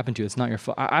sorry that happened to you. It's not your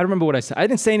fault. I remember what I said. I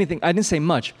didn't say anything. I didn't say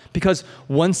much, because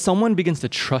when someone begins to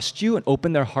trust you and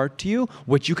open their heart to you,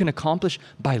 what you can accomplish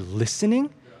by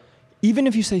listening, even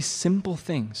if you say simple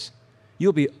things,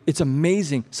 it's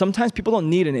amazing. Sometimes people don't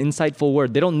need an insightful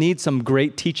word. They don't need some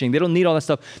great teaching. They don't need all that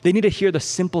stuff. They need to hear the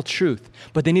simple truth,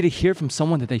 but they need to hear from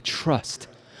someone that they trust,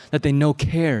 that they know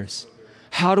cares.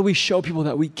 How do we show people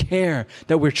that we care,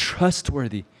 that we're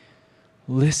trustworthy?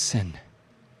 Listen.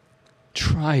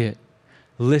 Try it.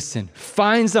 Listen.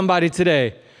 Find somebody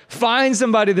today. Find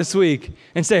somebody this week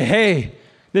and say, hey,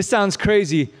 this sounds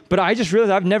crazy, but I just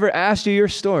realized I've never asked you your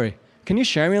story. Can you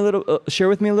share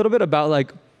with me a little bit about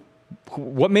like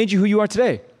what made you who you are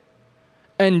today?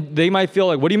 And they might feel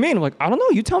like, what do you mean? I'm like, I don't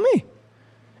know. You tell me.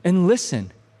 And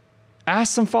listen.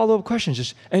 Ask some follow-up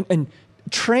questions. And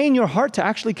train your heart to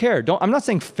actually care. I'm not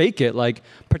saying fake it, like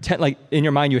pretend like in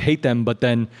your mind you hate them, but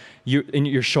then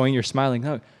you're showing you're smiling.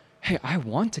 No, hey, I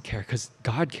want to care because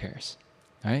God cares,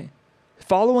 right?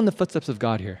 Follow in the footsteps of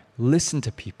God here. Listen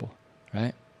to people,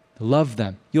 right? Love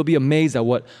them. You'll be amazed at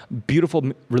what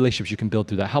beautiful relationships you can build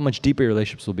through that, how much deeper your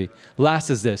relationships will be. Last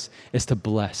is to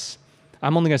bless.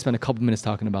 I'm only going to spend a couple minutes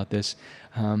talking about this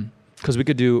because we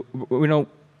could do,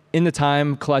 in the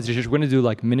time, Collides Church, we're going to do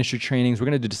like ministry trainings. We're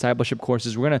going to do discipleship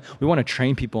courses. We want to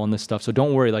train people on this stuff. So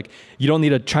don't worry. Like, you don't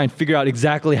need to try and figure out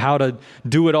exactly how to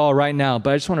do it all right now. But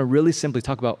I just want to really simply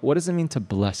talk about, what does it mean to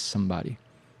bless somebody?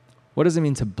 What does it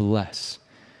mean to bless?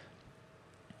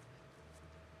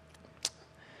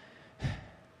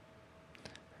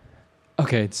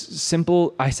 Okay, it's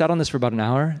simple. I sat on this for about an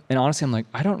hour, and honestly, I'm like,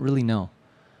 I don't really know.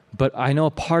 But I know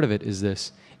a part of it is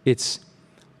this.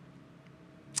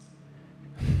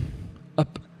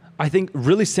 I think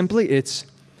really simply, it's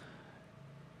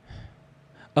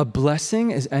a blessing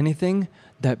is anything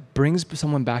that brings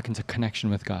someone back into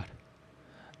connection with God.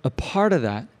 A part of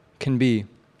that can be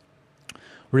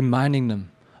reminding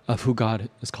them of who God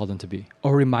has called them to be,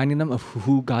 or reminding them of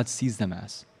who God sees them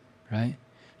as, right?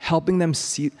 Helping them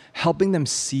see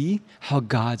how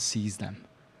God sees them,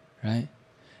 right?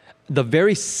 the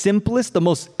very simplest, the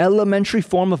most elementary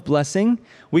form of blessing,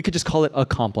 we could just call it a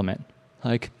compliment.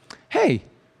 Like, hey,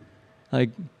 like,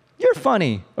 you're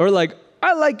funny. Or like,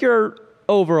 I like your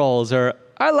overalls. Or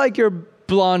I like your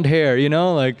blonde hair, you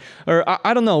know? Like, or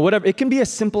I don't know, whatever. It can be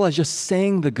as simple as just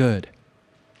saying the good,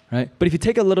 right? But if you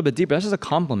take it a little bit deeper, that's just a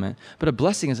compliment. But a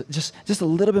blessing is just a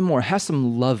little bit more. It has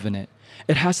some love in it.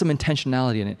 It has some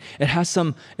intentionality in it. It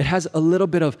has a little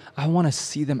bit of, I want to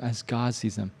see them as God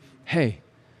sees them. Hey,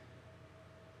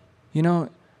 you know,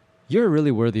 you're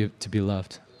really worthy to be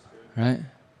loved, right?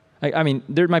 I mean,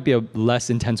 there might be a less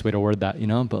intense way to word that, you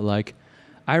know, but like,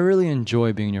 I really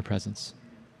enjoy being in your presence.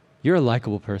 You're a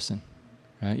likable person,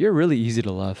 right? You're really easy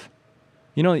to love.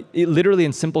 You know, literally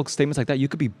in simple statements like that, you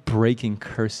could be breaking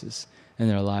curses in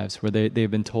their lives where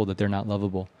they've been told that they're not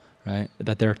lovable, right?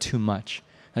 That they're too much.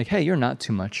 Like, hey, you're not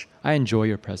too much. I enjoy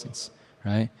your presence,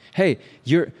 right? Hey,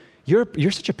 you're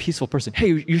such a peaceful person.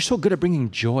 Hey, you're so good at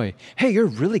bringing joy. Hey, you're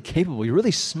really capable. You're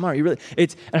really smart.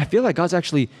 And I feel like God's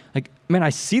actually like, man,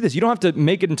 I see this. You don't have to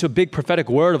make it into a big prophetic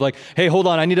word of like, hey, hold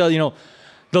on, I need to, you know,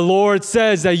 the Lord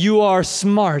says that you are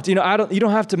smart. You know, you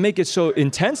don't have to make it so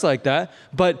intense like that,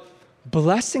 but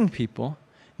blessing people,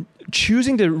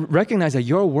 choosing to recognize that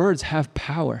your words have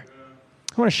power.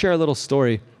 I want to share a little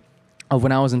story of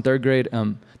when I was in third grade.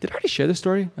 Did I already share this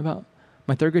story about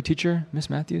my third grade teacher, Miss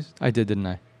Matthews? I did, didn't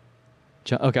I?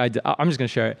 Okay, I'm just going to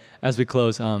share it as we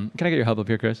close. Can I get your help up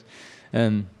here, Chris?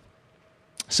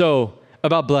 So,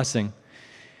 about blessing.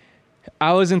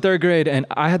 I was in third grade, and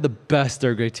I had the best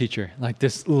third grade teacher, like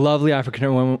this lovely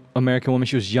African-American woman.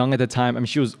 She was young at the time. I mean,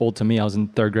 she was old to me. I was in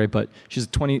third grade, but she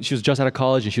was just out of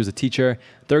college, and she was a teacher,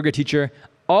 third grade teacher.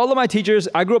 All of my teachers,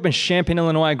 I grew up in Champaign,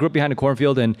 Illinois. I grew up behind a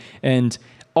cornfield, and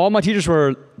all my teachers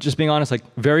were, just being honest, like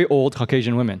very old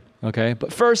Caucasian women, okay?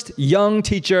 But first, young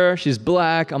teacher, she's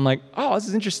black. I'm like, oh, this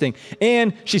is interesting.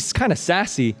 And she's kind of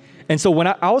sassy. And so when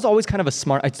I was always kind of a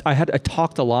smart, I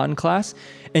talked a lot in class,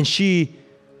 and she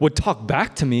would talk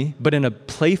back to me, but in a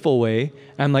playful way.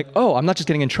 And I'm like, oh, I'm not just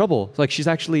getting in trouble. Like she's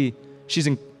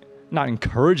not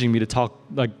encouraging me to talk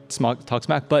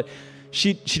smack, but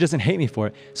she doesn't hate me for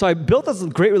it. So I built this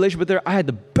great relationship with her. I had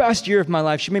the best year of my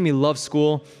life. She made me love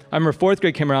school. I remember fourth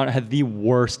grade came around, I had the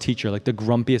worst teacher, like the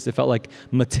grumpiest. It felt like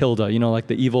Matilda, you know, like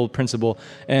the evil principal.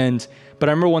 But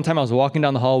I remember one time I was walking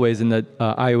down the hallways, and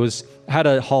I had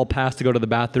a hall pass to go to the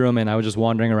bathroom, and I was just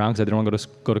wandering around because I didn't want to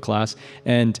go to class.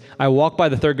 And I walked by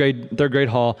the third grade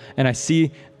hall, and I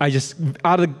just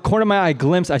out of the corner of my eye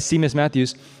I see Miss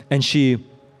Matthews, and she's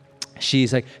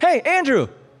like, "Hey, Andrew,"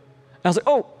 and I was like,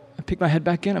 "Oh." I pick my head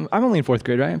back in. I'm only in fourth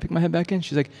grade, right? I pick my head back in.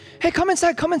 She's like, "Hey, come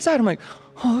inside. I'm like,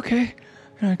 "Oh, okay."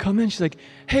 And I come in. She's like,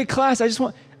 "Hey, class, I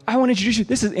want to introduce you.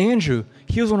 This is Andrew.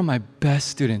 He was one of my best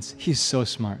students. He's so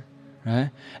smart." Right?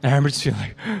 And I remember just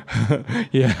feeling like,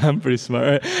 yeah, I'm pretty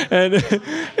smart, right?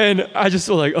 And I just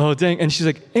feel like, oh, dang. And she's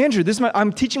like, "Andrew,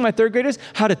 I'm teaching my third graders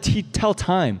how to tell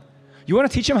time. You want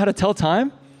to teach them how to tell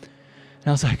time?" And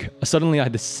I was like, suddenly I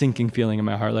had this sinking feeling in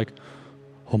my heart, like,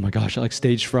 oh my gosh, I like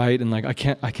stage fright, and like I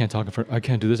can't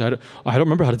do this. I don't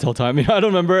remember how to tell time. I don't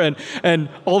remember, and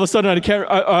all of a sudden I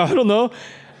don't know.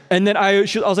 And then I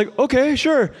was like, okay,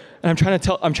 sure. And I'm trying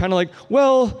to like,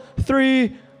 well,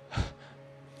 3.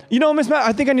 You know, Miss Matt,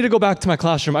 I think I need to go back to my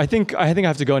classroom. I think I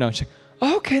have to go now. She's like,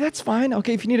 oh, okay, that's fine.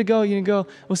 Okay, if you need to go, you need to go.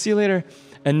 We'll see you later.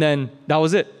 And then that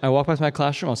was it. I walked past my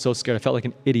classroom. I was so scared. I felt like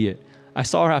an idiot. I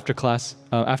saw her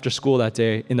after school that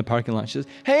day in the parking lot. She says,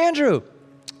 "Hey, Andrew."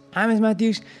 "Hi, Ms.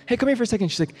 Matthews. Hey, come here for a second."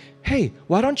 She's like, "Hey,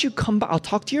 why don't you come back? I'll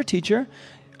talk to your teacher,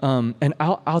 and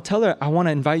I'll tell her I want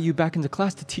to invite you back into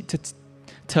class to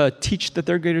teach the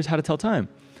third graders how to tell time."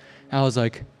 And I was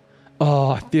like,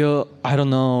 oh, I don't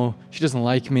know. She doesn't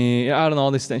like me. I don't know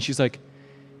all this. And she's like,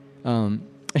 and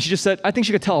she just said, I think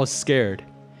she could tell I was scared.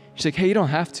 She's like, "Hey, you don't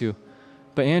have to,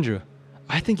 but Andrew,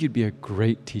 I think you'd be a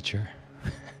great teacher."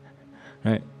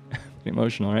 Right?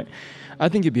 Emotional, right? "I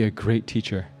think you'd be a great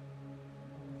teacher."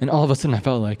 And all of a sudden I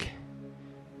felt like,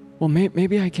 well,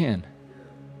 maybe I can.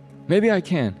 Maybe I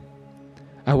can.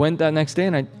 I went that next day,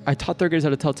 and I taught third graders how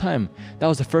to tell time. That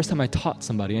was the first time I taught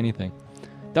somebody anything.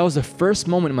 That was the first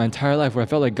moment in my entire life where I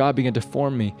felt like God began to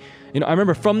form me. You know, I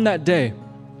remember from that day,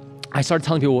 I started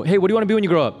telling people, "Hey, what do you want to be when you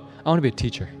grow up?" "I want to be a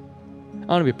teacher. I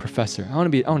want to be a professor. I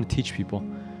want to teach people,"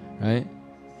 right?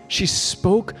 She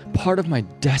spoke part of my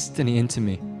destiny into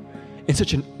me in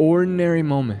such an ordinary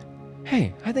moment.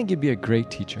 "Hey, I think you'd be a great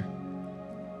teacher,"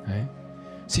 right?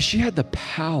 See, she had the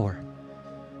power.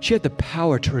 She had the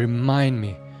power to remind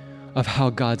me of how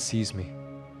God sees me.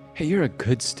 Hey, you're a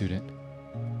good student.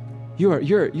 You're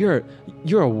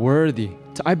worthy.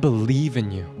 I believe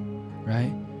in you,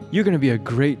 right? You're going to be a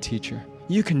great teacher.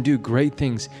 You can do great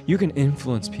things. You can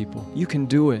influence people. You can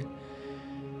do it.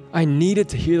 I needed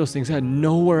to hear those things. I had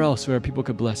nowhere else where people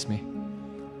could bless me.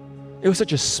 It was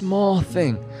such a small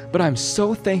thing, but I'm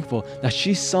so thankful that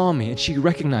she saw me and she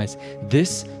recognized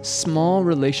this small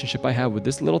relationship I have with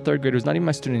this little third grader who's not even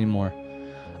my student anymore.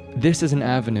 This is an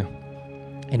avenue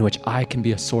in which I can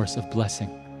be a source of blessing.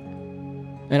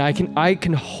 And I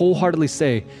can wholeheartely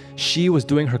say she was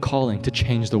doing her calling to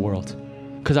change the world.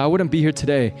 Because I wouldn't be here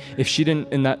today if she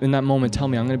didn't in that moment tell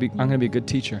me I'm gonna be a good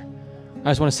teacher.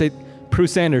 I just want to say, Prue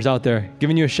Sanders out there,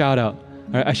 giving you a shout out.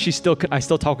 I still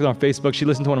talk with her on Facebook. She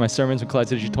listened to one of my sermons when Clyde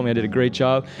said she told me I did a great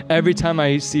job. Every time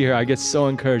I see her, I get so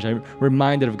encouraged. I'm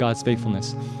reminded of God's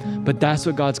faithfulness. But that's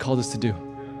what God's called us to do.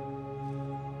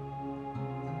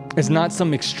 It's not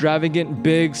some extravagant,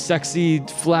 big, sexy,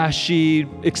 flashy,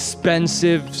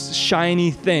 expensive,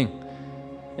 shiny thing.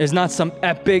 It's not some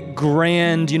epic,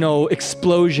 grand,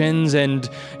 explosions and,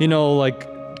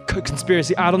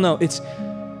 conspiracy. I don't know.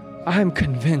 I'm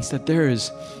convinced that there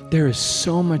is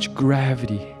so much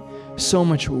gravity, so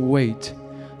much weight,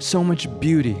 so much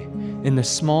beauty in the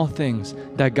small things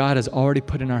that God has already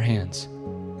put in our hands.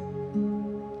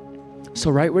 So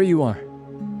right where you are,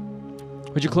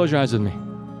 would you close your eyes with me?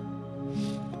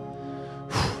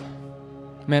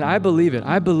 Man, I believe it.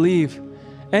 I believe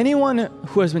anyone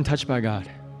who has been touched by God,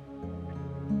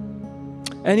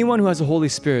 anyone who has the Holy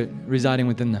Spirit residing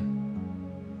within them,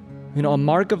 a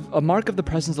mark of the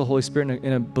presence of the Holy Spirit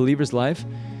in a believer's life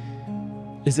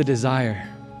is a desire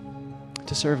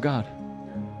to serve God.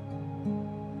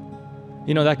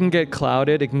 That can get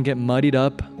clouded. It can get muddied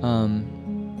up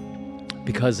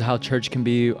because how church can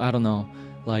be, I don't know,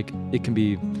 like it can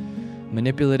be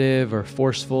manipulative or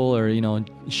forceful or,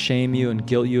 shame you and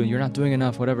guilt you and you're not doing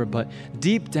enough, whatever. But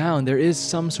deep down, there is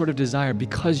some sort of desire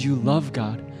because you love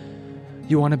God.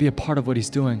 You want to be a part of what He's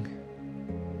doing.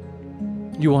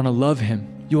 You want to love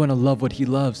Him. You want to love what He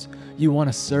loves. You want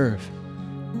to serve.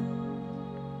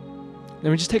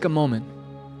 Let me just take a moment.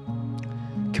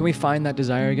 Can we find that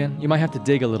desire again? You might have to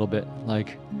dig a little bit.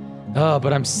 Like,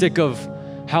 but I'm sick of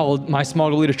how my small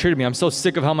group leader treated me. I'm so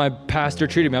sick of how my pastor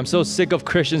treated me. I'm so sick of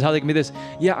Christians, how they can be this.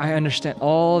 Yeah, I understand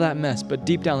all that mess, but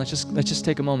deep down, let's just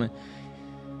take a moment.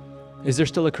 Is there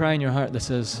still a cry in your heart that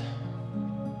says,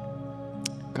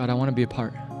 God, I want to be a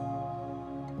part.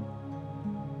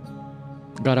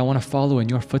 God, I want to follow in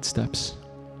your footsteps.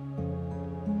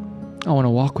 I want to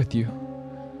walk with you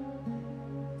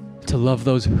to love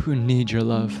those who need your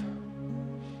love.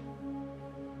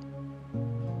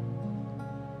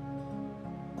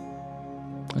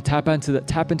 Tap into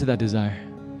that desire.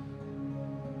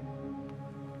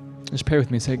 Just pray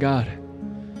with me. Say, God, I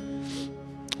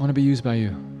want to be used by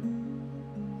you.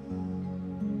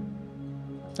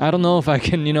 I don't know if I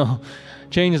can,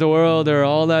 change the world or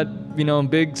all that,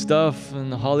 big stuff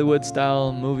and the Hollywood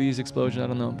style movies, explosion. I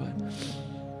don't know,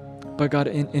 but God,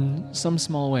 in some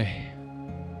small way,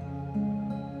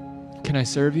 can I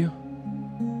serve you?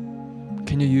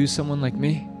 Can you use someone like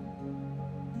me?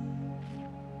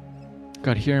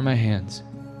 God, here are my hands.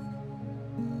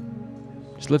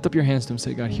 Just lift up your hands to Him and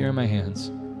say, God, here are my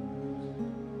hands.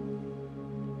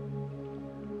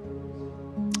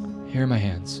 Here are my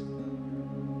hands.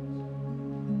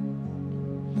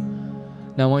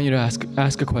 Now I want you to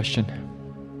ask a question.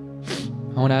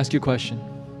 I want to ask you a question.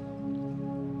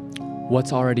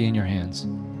 What's already in your hands?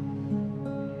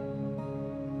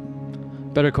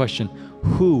 Better question,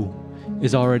 who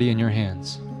is already in your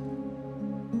hands?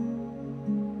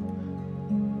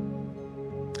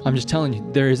 I'm just telling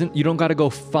you, you don't got to go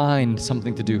find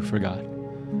something to do for God.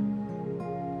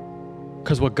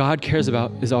 Because what God cares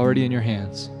about is already in your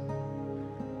hands.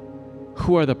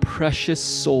 Who are the precious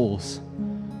souls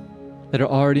that are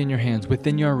already in your hands,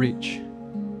 within your reach?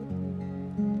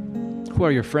 Who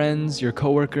are your friends, your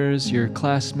coworkers, your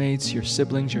classmates, your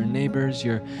siblings, your neighbors,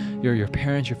 your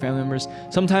parents, your family members?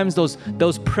 Sometimes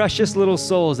those precious little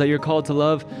souls that you're called to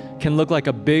love can look like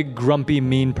a big, grumpy,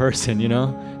 mean person,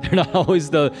 They're not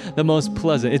always the most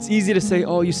pleasant. It's easy to say,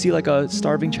 oh, you see like a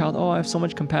starving child, oh, I have so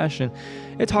much compassion.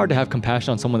 It's hard to have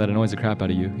compassion on someone that annoys the crap out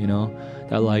of you,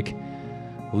 that like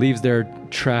leaves their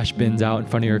trash bins out in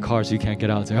front of your car so you can't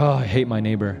get out and say, oh, I hate my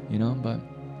neighbor, but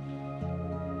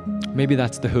maybe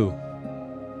that's the who.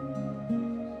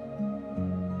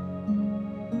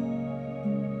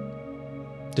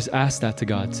 Just ask that to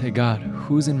God. Say, God,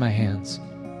 who's in my hands?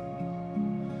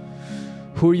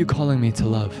 Who are you calling me to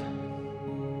love?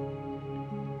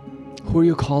 Who are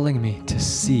you calling me to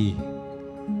see?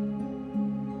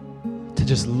 To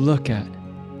just look at?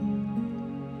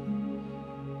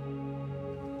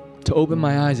 To open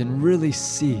my eyes and really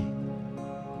see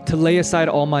to lay aside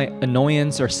all my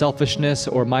annoyance or selfishness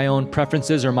or my own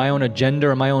preferences or my own agenda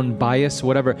or my own bias,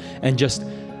 whatever, and just,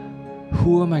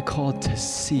 who am I called to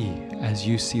see as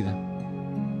you see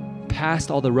them? Past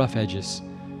all the rough edges.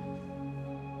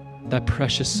 That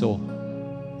precious soul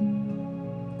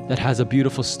that has a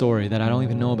beautiful story that I don't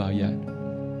even know about yet.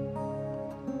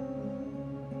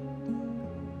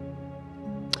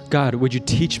 God, would you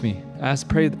teach me?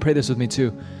 Pray this with me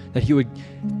too, that He would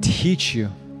teach you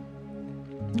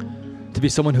to be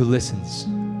someone who listens,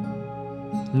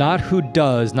 not who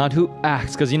does, not who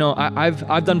acts. Because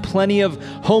I've done plenty of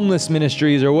homeless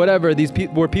ministries or whatever.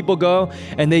 Where people go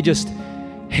and they just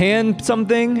hand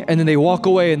something and then they walk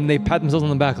away and they pat themselves on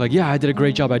the back like, yeah, I did a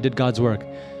great job. I did God's work.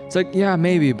 It's like, yeah,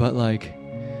 maybe, but like,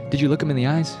 did you look them in the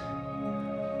eyes?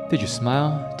 Did you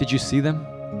smile? Did you see them?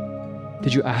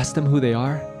 Did you ask them who they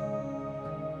are?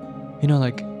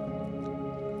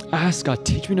 Ask God,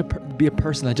 teach me to be a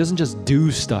person that doesn't just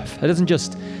do stuff, that doesn't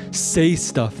just say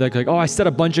stuff like, oh, I said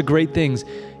a bunch of great things.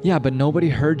 Yeah, but nobody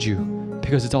heard you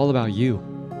because it's all about you.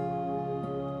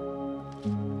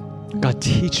 God,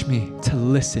 teach me to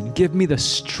listen. Give me the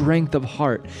strength of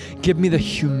heart. Give me the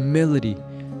humility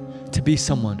to be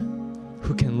someone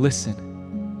who can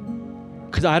listen.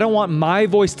 Because I don't want my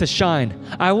voice to shine.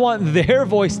 I want their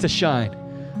voice to shine.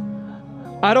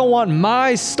 I don't want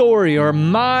my story or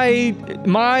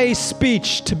my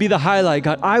speech to be the highlight,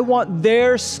 God. I want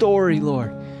their story,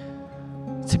 Lord,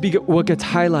 to be what gets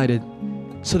highlighted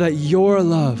so that your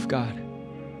love, God,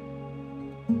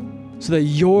 so that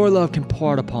your love can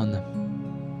pour out upon them.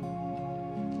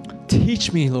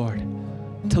 Teach me, Lord,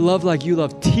 to love like you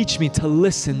love. Teach me to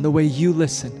listen the way you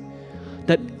listen.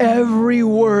 That every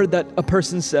word that a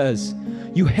person says,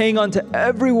 you hang on to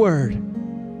every word.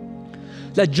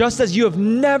 That just as you have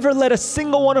never let a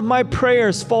single one of my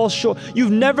prayers fall short,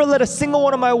 you've never let a single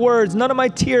one of my words, none of my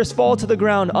tears fall to the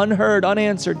ground, unheard,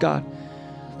 unanswered, God.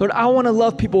 Lord, I want to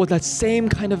love people with that same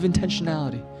kind of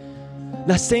intentionality,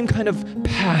 that same kind of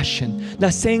passion,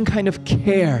 that same kind of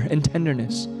care and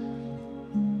tenderness.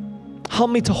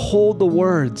 Help me to hold the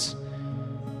words,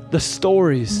 the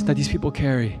stories that these people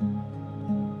carry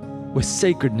with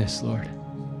sacredness, Lord.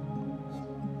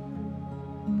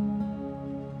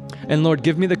 And Lord,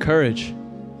 give me the courage.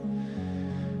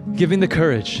 Give me the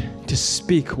courage to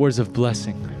speak words of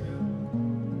blessing.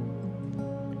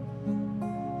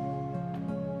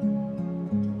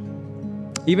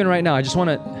 Even right now,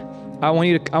 I want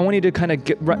you to kind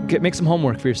of make some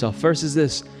homework for yourself. First is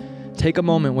this: take a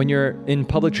moment when you're in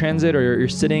public transit or you're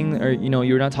sitting or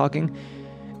you're not talking,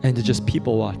 and to just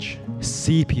people watch,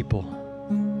 see people.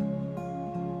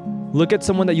 Look at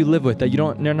someone that you live with that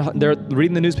they're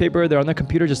reading the newspaper, they're on their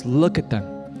computer. Just look at them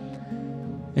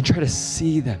and try to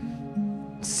see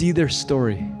them, see their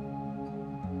story.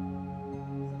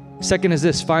 Second is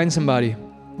this: find somebody,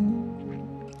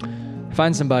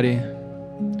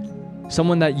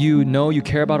 someone that you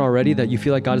care about already, that you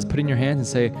feel like God has put in your hands, and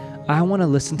say, I want to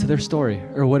listen to their story,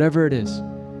 or whatever it is.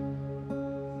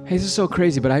 Hey, this is so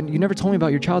crazy, but you never told me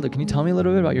about your childhood. Can you tell me a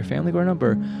little bit about your family growing up?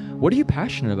 Or what are you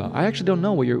passionate about? I actually don't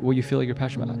know what you feel like you're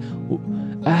passionate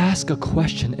about. Ask a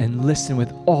question and listen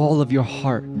with all of your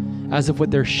heart, as if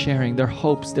what they're sharing, their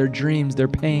hopes, their dreams, their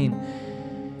pain,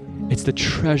 it's the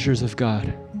treasures of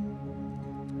God.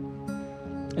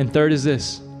 And third is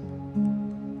this: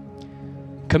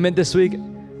 commit this week,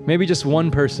 maybe just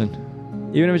one person,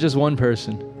 even if it's just one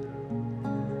person.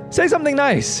 Say something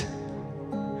nice.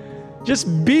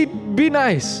 Just be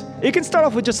nice. It can start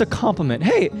off with just a compliment.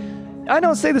 Hey, I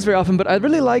don't say this very often, but I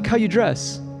really like how you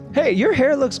dress. Hey, your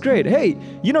hair looks great. Hey,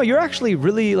 you're actually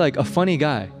really like a funny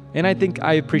guy. And I think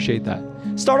I appreciate that.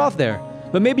 Start off there.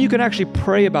 But maybe you can actually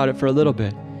pray about it for a little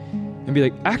bit and be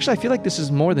like, actually, I feel like this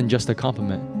is more than just a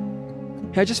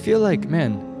compliment. Hey, I just feel like,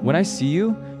 man, when I see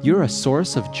you, you're a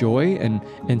source of joy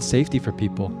and safety for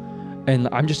people. And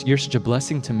you're such a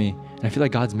blessing to me. And I feel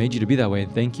like God's made you to be that way.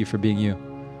 And thank you for being you.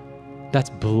 That's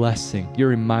blessing. You're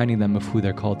reminding them of who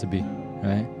they're called to be,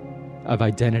 right? Of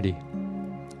identity.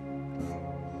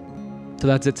 So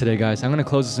that's it today, guys. I'm going to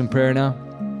close this in prayer now.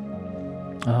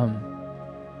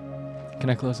 Can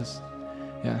I close this?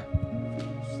 Yeah.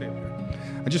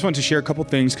 I just want to share a couple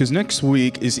things because next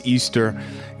week is Easter,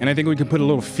 and I think we can put a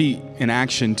little feet in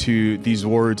action to these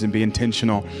words and be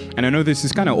intentional. And I know this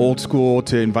is kind of old school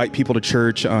to invite people to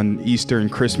church on Easter and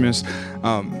Christmas.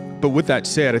 But with that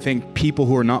said, I think people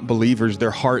who are not believers, their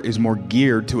heart is more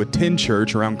geared to attend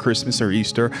church around Christmas or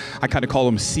Easter. I kind of call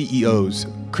them CEOs,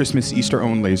 Christmas, Easter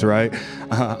onlys, right?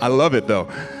 I love it though.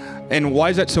 And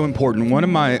why is that so important? One of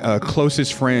my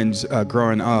closest friends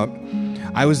growing up,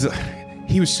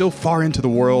 he was so far into the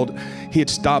world, he had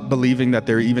stopped believing that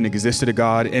there even existed a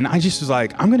God. And I just was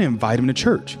like, I'm going to invite him to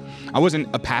church. I wasn't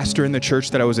a pastor in the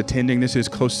church that I was attending. This is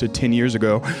close to 10 years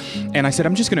ago. And I said,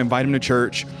 I'm just going to invite him to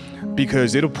church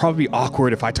because it'll probably be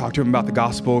awkward if I talk to him about the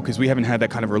gospel because we haven't had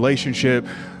that kind of relationship.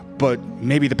 But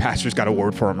maybe the pastor's got a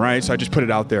word for him, right? So I just put it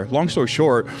out there. Long story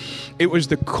short, it was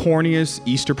the corniest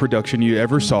Easter production you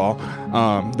ever saw.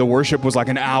 The worship was like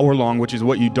an hour long, which is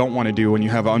what you don't want to do when you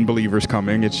have unbelievers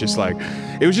coming. It's just like,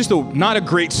 it was just not a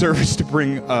great service to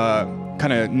bring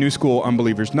kind of new school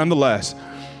unbelievers. Nonetheless,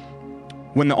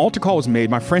 when the altar call was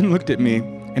made, my friend looked at me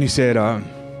and he said, I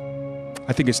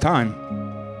think it's time.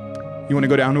 You want to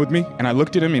go down with me? And I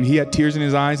looked at him and he had tears in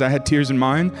his eyes. I had tears in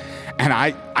mine. And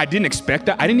I didn't expect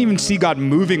that. I didn't even see God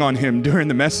moving on him during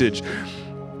the message.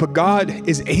 But God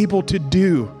is able to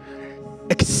do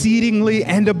exceedingly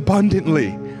and abundantly.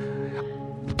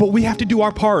 But we have to do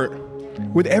our part.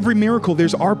 With every miracle,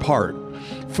 there's our part.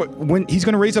 When he's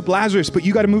going to raise up Lazarus, but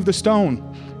you got to move the stone.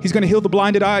 He's going to heal the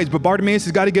blinded eyes, but Bartimaeus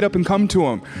has got to get up and come to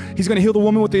him. He's going to heal the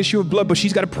woman with the issue of blood, but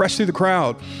she's got to press through the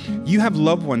crowd. You have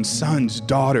loved ones, sons,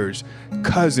 daughters,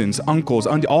 cousins, uncles,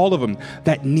 all of them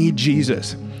that need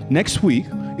Jesus. Next week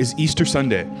is Easter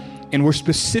Sunday, and we're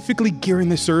specifically gearing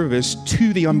this service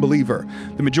to the unbeliever.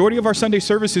 The majority of our Sunday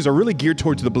services are really geared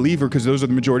towards the believer because those are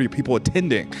the majority of people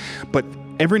attending. But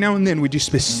every now and then we do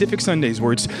specific Sundays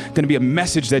where it's going to be a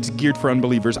message that's geared for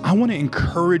unbelievers. I want to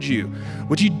encourage you.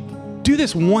 Would you do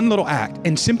this one little act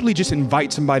and simply just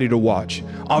invite somebody to watch?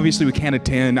 Obviously, we can't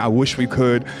attend. I wish we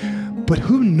could. But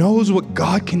who knows what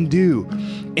God can do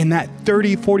in that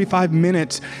 30, 45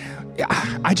 minutes?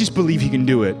 I just believe he can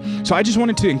do it. So I just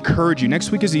wanted to encourage you.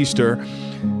 Next week is Easter.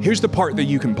 Here's the part that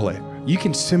you can play. You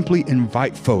can simply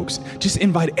invite folks. Just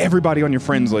invite everybody on your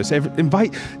friends list.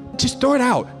 Just throw it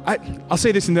out. I'll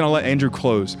say this and then I'll let Andrew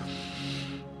close.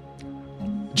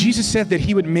 Jesus said that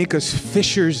he would make us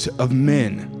fishers of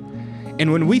men.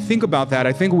 And when we think about that,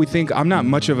 I think I'm not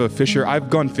much of a fisher.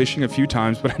 I've gone fishing a few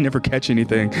times, but I never catch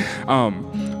anything.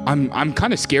 I'm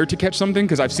kind of scared to catch something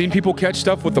because I've seen people catch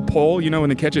stuff with the pole, when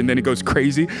they catch it and then it goes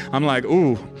crazy. I'm like,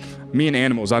 ooh, me and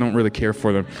animals, I don't really care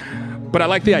for them. But I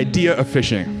like the idea of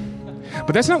fishing.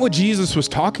 But that's not what Jesus was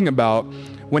talking about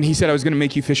when he said, I was going to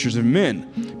make you fishers of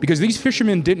men. Because these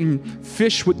fishermen didn't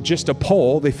fish with just a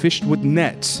pole, they fished with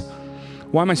nets.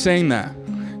 Why am I saying that?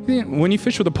 When you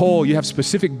fish with a pole, you have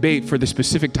specific bait for the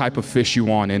specific type of fish you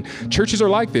want. And churches are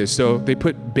like this. So they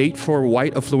put bait for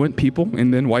white affluent people,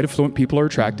 and then white affluent people are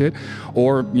attracted,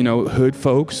 or, hood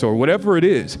folks or whatever it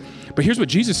is. But here's what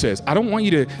Jesus says. I don't want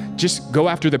you to just go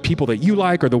after the people that you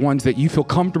like or the ones that you feel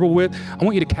comfortable with. I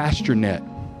want you to cast your net.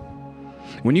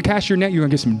 When you cast your net, you're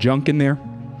going to get some junk in there.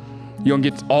 You're going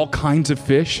to get all kinds of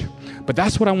fish. But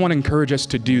that's what I want to encourage us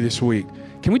to do this week.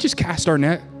 Can we just cast our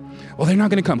net? Well, they're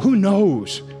not going to come. Who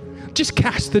knows? Just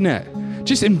cast the net.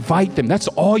 Just invite them. That's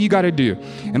all you got to do.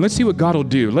 And let's see what God will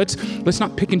do. Let's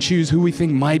not pick and choose who we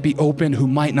think might be open, who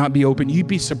might not be open. You'd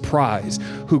be surprised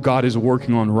who God is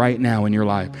working on right now in your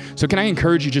life. So can I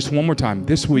encourage you just one more time?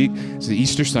 This week is the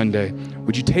Easter Sunday.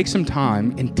 Would you take some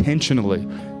time intentionally,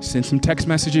 send some text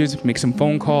messages, make some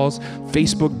phone calls,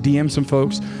 Facebook, DM some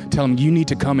folks, tell them you need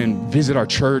to come and visit our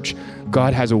church.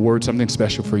 God has a word, something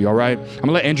special for you, all right? I'm going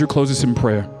to let Andrew close us in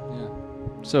prayer. Yeah.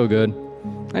 So good.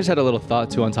 I just had a little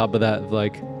thought too on top of that,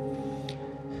 like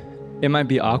it might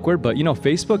be awkward, but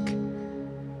Facebook,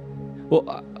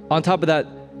 well, on top of that,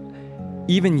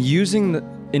 even using the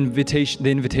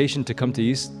invitation to come to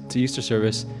Easter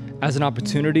service as an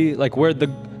opportunity, like where the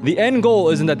end goal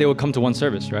isn't that they would come to one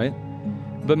service, right?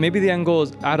 But maybe the end goal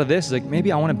is out of this, like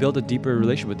maybe I want to build a deeper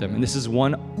relationship with them. And this is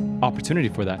one opportunity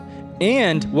for that.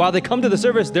 And while they come to the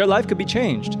service, their life could be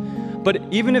changed. But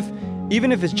even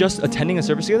if it's just attending a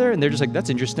service together and they're just like, that's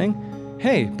interesting.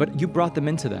 Hey, but you brought them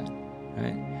into that,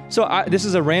 right? So this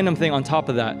is a random thing on top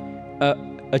of that,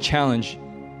 a challenge.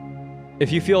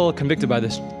 If you feel convicted by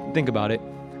this, think about it.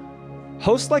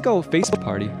 Host like a Facebook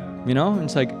party, And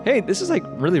it's like, hey, this is like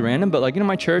really random, but like,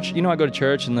 my church, I go to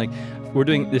church and like we're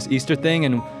doing this Easter thing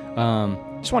and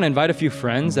just want to invite a few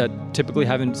friends that typically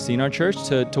haven't seen our church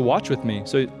to watch with me.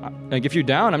 So like if you're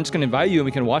down, I'm just going to invite you and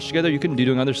we can watch together. You can be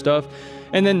doing other stuff.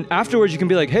 And then afterwards you can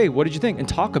be like, hey, what did you think? And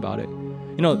talk about it.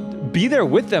 Be there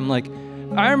with them. Like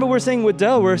I remember we're saying with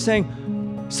Dell, we're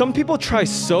saying some people try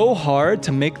so hard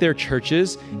to make their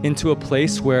churches into a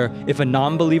place where if a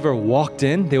non-believer walked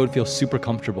in, they would feel super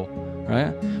comfortable,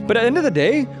 right? But at the end of the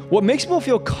day, what makes people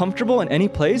feel comfortable in any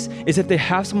place is if they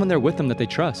have someone there with them that they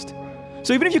trust.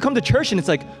 So even if you come to church and it's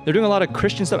like, they're doing a lot of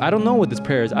Christian stuff, I don't know what this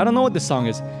prayer is, I don't know what this song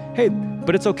is. Hey,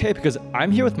 but it's okay because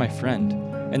I'm here with my friend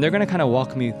and they're going to kind of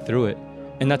walk me through it.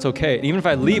 and that's okay. And even if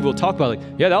I leave, we'll talk about it.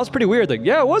 Like, yeah, that was pretty weird. Like,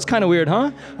 yeah, it was kind of weird,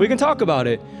 huh? We can talk about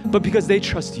it. But because they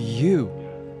trust you.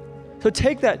 So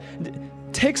take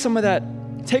some of that,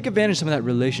 take advantage of some of that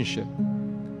relationship.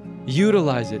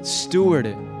 Utilize it, steward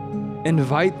it,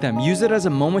 invite them. Use it as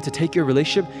a moment to take your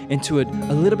relationship into a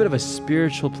little bit of a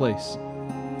spiritual place.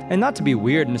 And not to be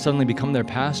weird and suddenly become their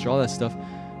pastor, all that stuff.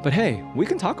 But hey, we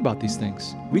can talk about these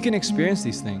things. We can experience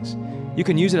these things. You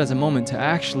can use it as a moment to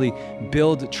actually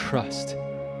build trust.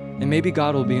 And maybe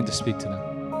God will begin to speak to them.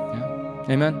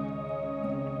 Yeah?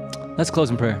 Amen? Let's close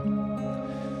in prayer.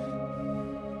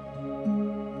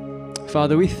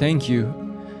 Father, we thank you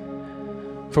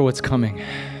for what's coming.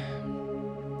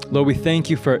 Lord, we thank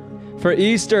you for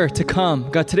Easter to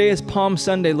come. God, today is Palm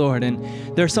Sunday, Lord,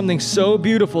 and there's something so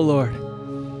beautiful, Lord,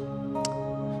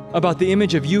 about the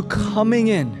image of you coming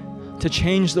in to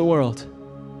change the world.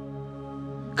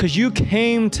 Because you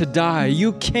came to die.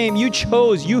 You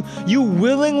chose, you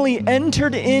willingly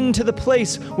entered into the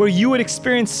place where you would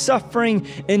experience suffering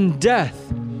and death.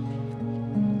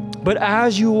 But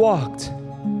as you walked,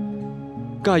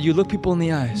 God, you looked people in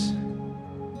the eyes.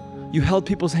 You held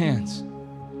people's hands.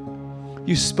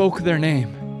 You spoke their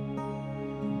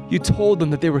name. You told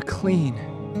them that they were clean.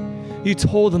 You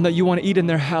told them that you want to eat in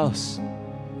their house.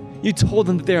 You told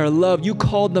them that they are loved. You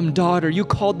called them daughter. You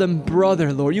called them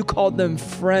brother, Lord. You called them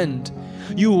friend.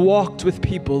 You walked with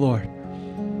people, Lord.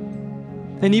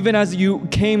 And even as you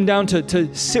came down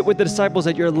to sit with the disciples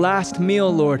at your last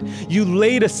meal, Lord, you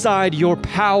laid aside your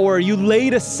power. You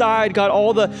laid aside, God,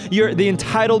 all the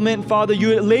entitlement, Father.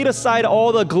 You laid aside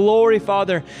all the glory,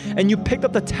 Father. And you picked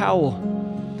up the towel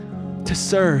to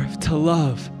serve, to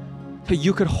love, so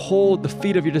you could hold the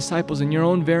feet of your disciples in your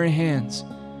own very hands.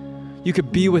 You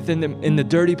could be within them in the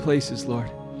dirty places, Lord.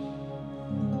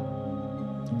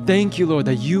 Thank you, Lord,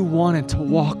 that you wanted to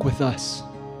walk with us,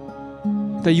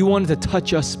 that you wanted to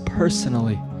touch us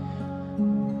personally,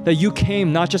 that you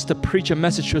came not just to preach a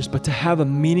message to us, but to have a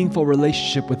meaningful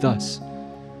relationship with us.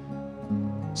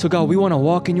 So God, we want to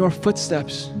walk in your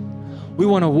footsteps. We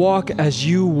want to walk as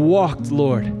you walked,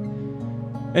 Lord.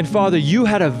 And Father, you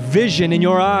had a vision in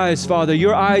your eyes, Father.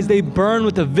 Your eyes, they burn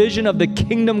with the vision of the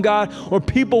kingdom, God, where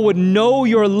people would know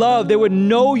your love. They would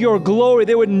know your glory.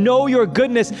 They would know your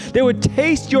goodness. They would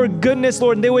taste your goodness,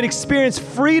 Lord, and they would experience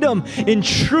freedom in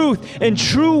truth and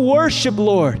true worship,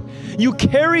 Lord. You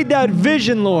carried that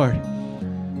vision, Lord.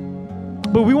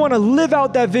 But we want to live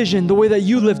out that vision the way that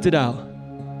you lived it out,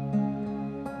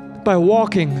 by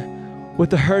walking with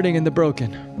the hurting and the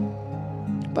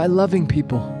broken, by loving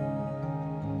people.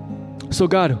 So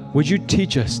God, would you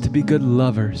teach us to be good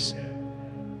lovers?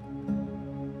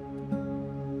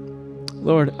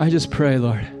 Lord, I just pray,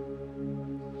 Lord.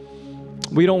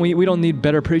 We don't need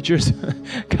better preachers.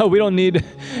 God, we don't need,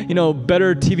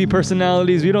 better TV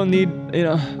personalities. We don't need,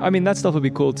 that stuff would be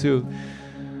cool too.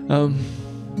 But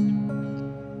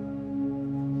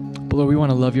Lord, we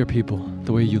want to love your people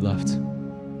the way you loved.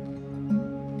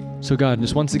 So God,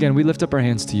 just once again, we lift up our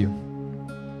hands to you.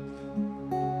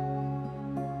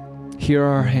 Here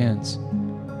are our hands,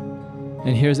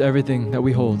 and here's everything that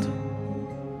we hold.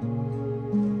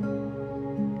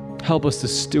 Help us to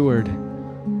steward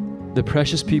the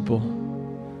precious people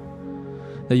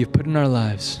that you've put in our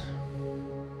lives.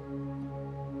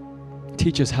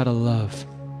 Teach us how to love.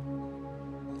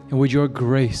 And would your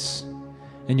grace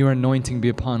and your anointing be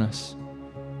upon us.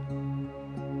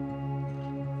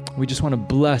 We just want to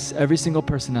bless every single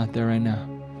person out there right now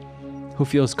who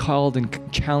feels called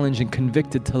and challenged and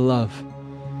convicted to love.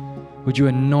 Would you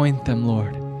anoint them,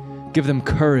 Lord? Give them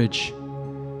courage.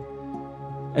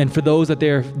 And for those that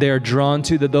they are drawn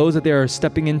to, those that they are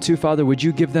stepping into, Father, would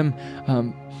you give them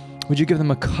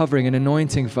a covering, an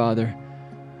anointing, Father,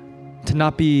 to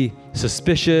not be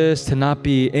suspicious, to not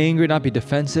be angry, not be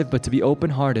defensive, but to be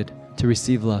open-hearted to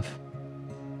receive love.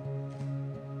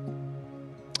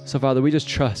 So, Father, we just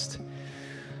trust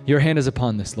your hand is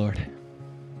upon this, Lord.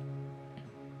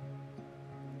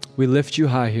 We lift you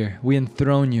high here. We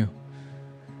enthrone you.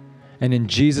 And in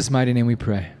Jesus' mighty name we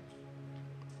pray.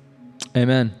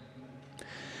 Amen.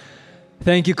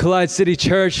 Thank you, Collide City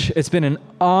Church. It's been an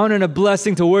honor and a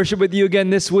blessing to worship with you again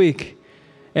this week.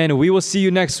 And we will see you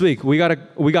next week. We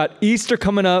got Easter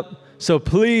coming up. So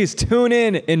please tune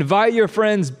in, invite your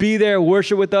friends, be there,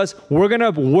 worship with us. We're going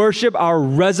to worship our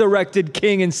resurrected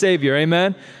King and Savior.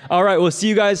 Amen. All right. We'll see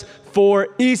you guys for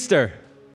Easter.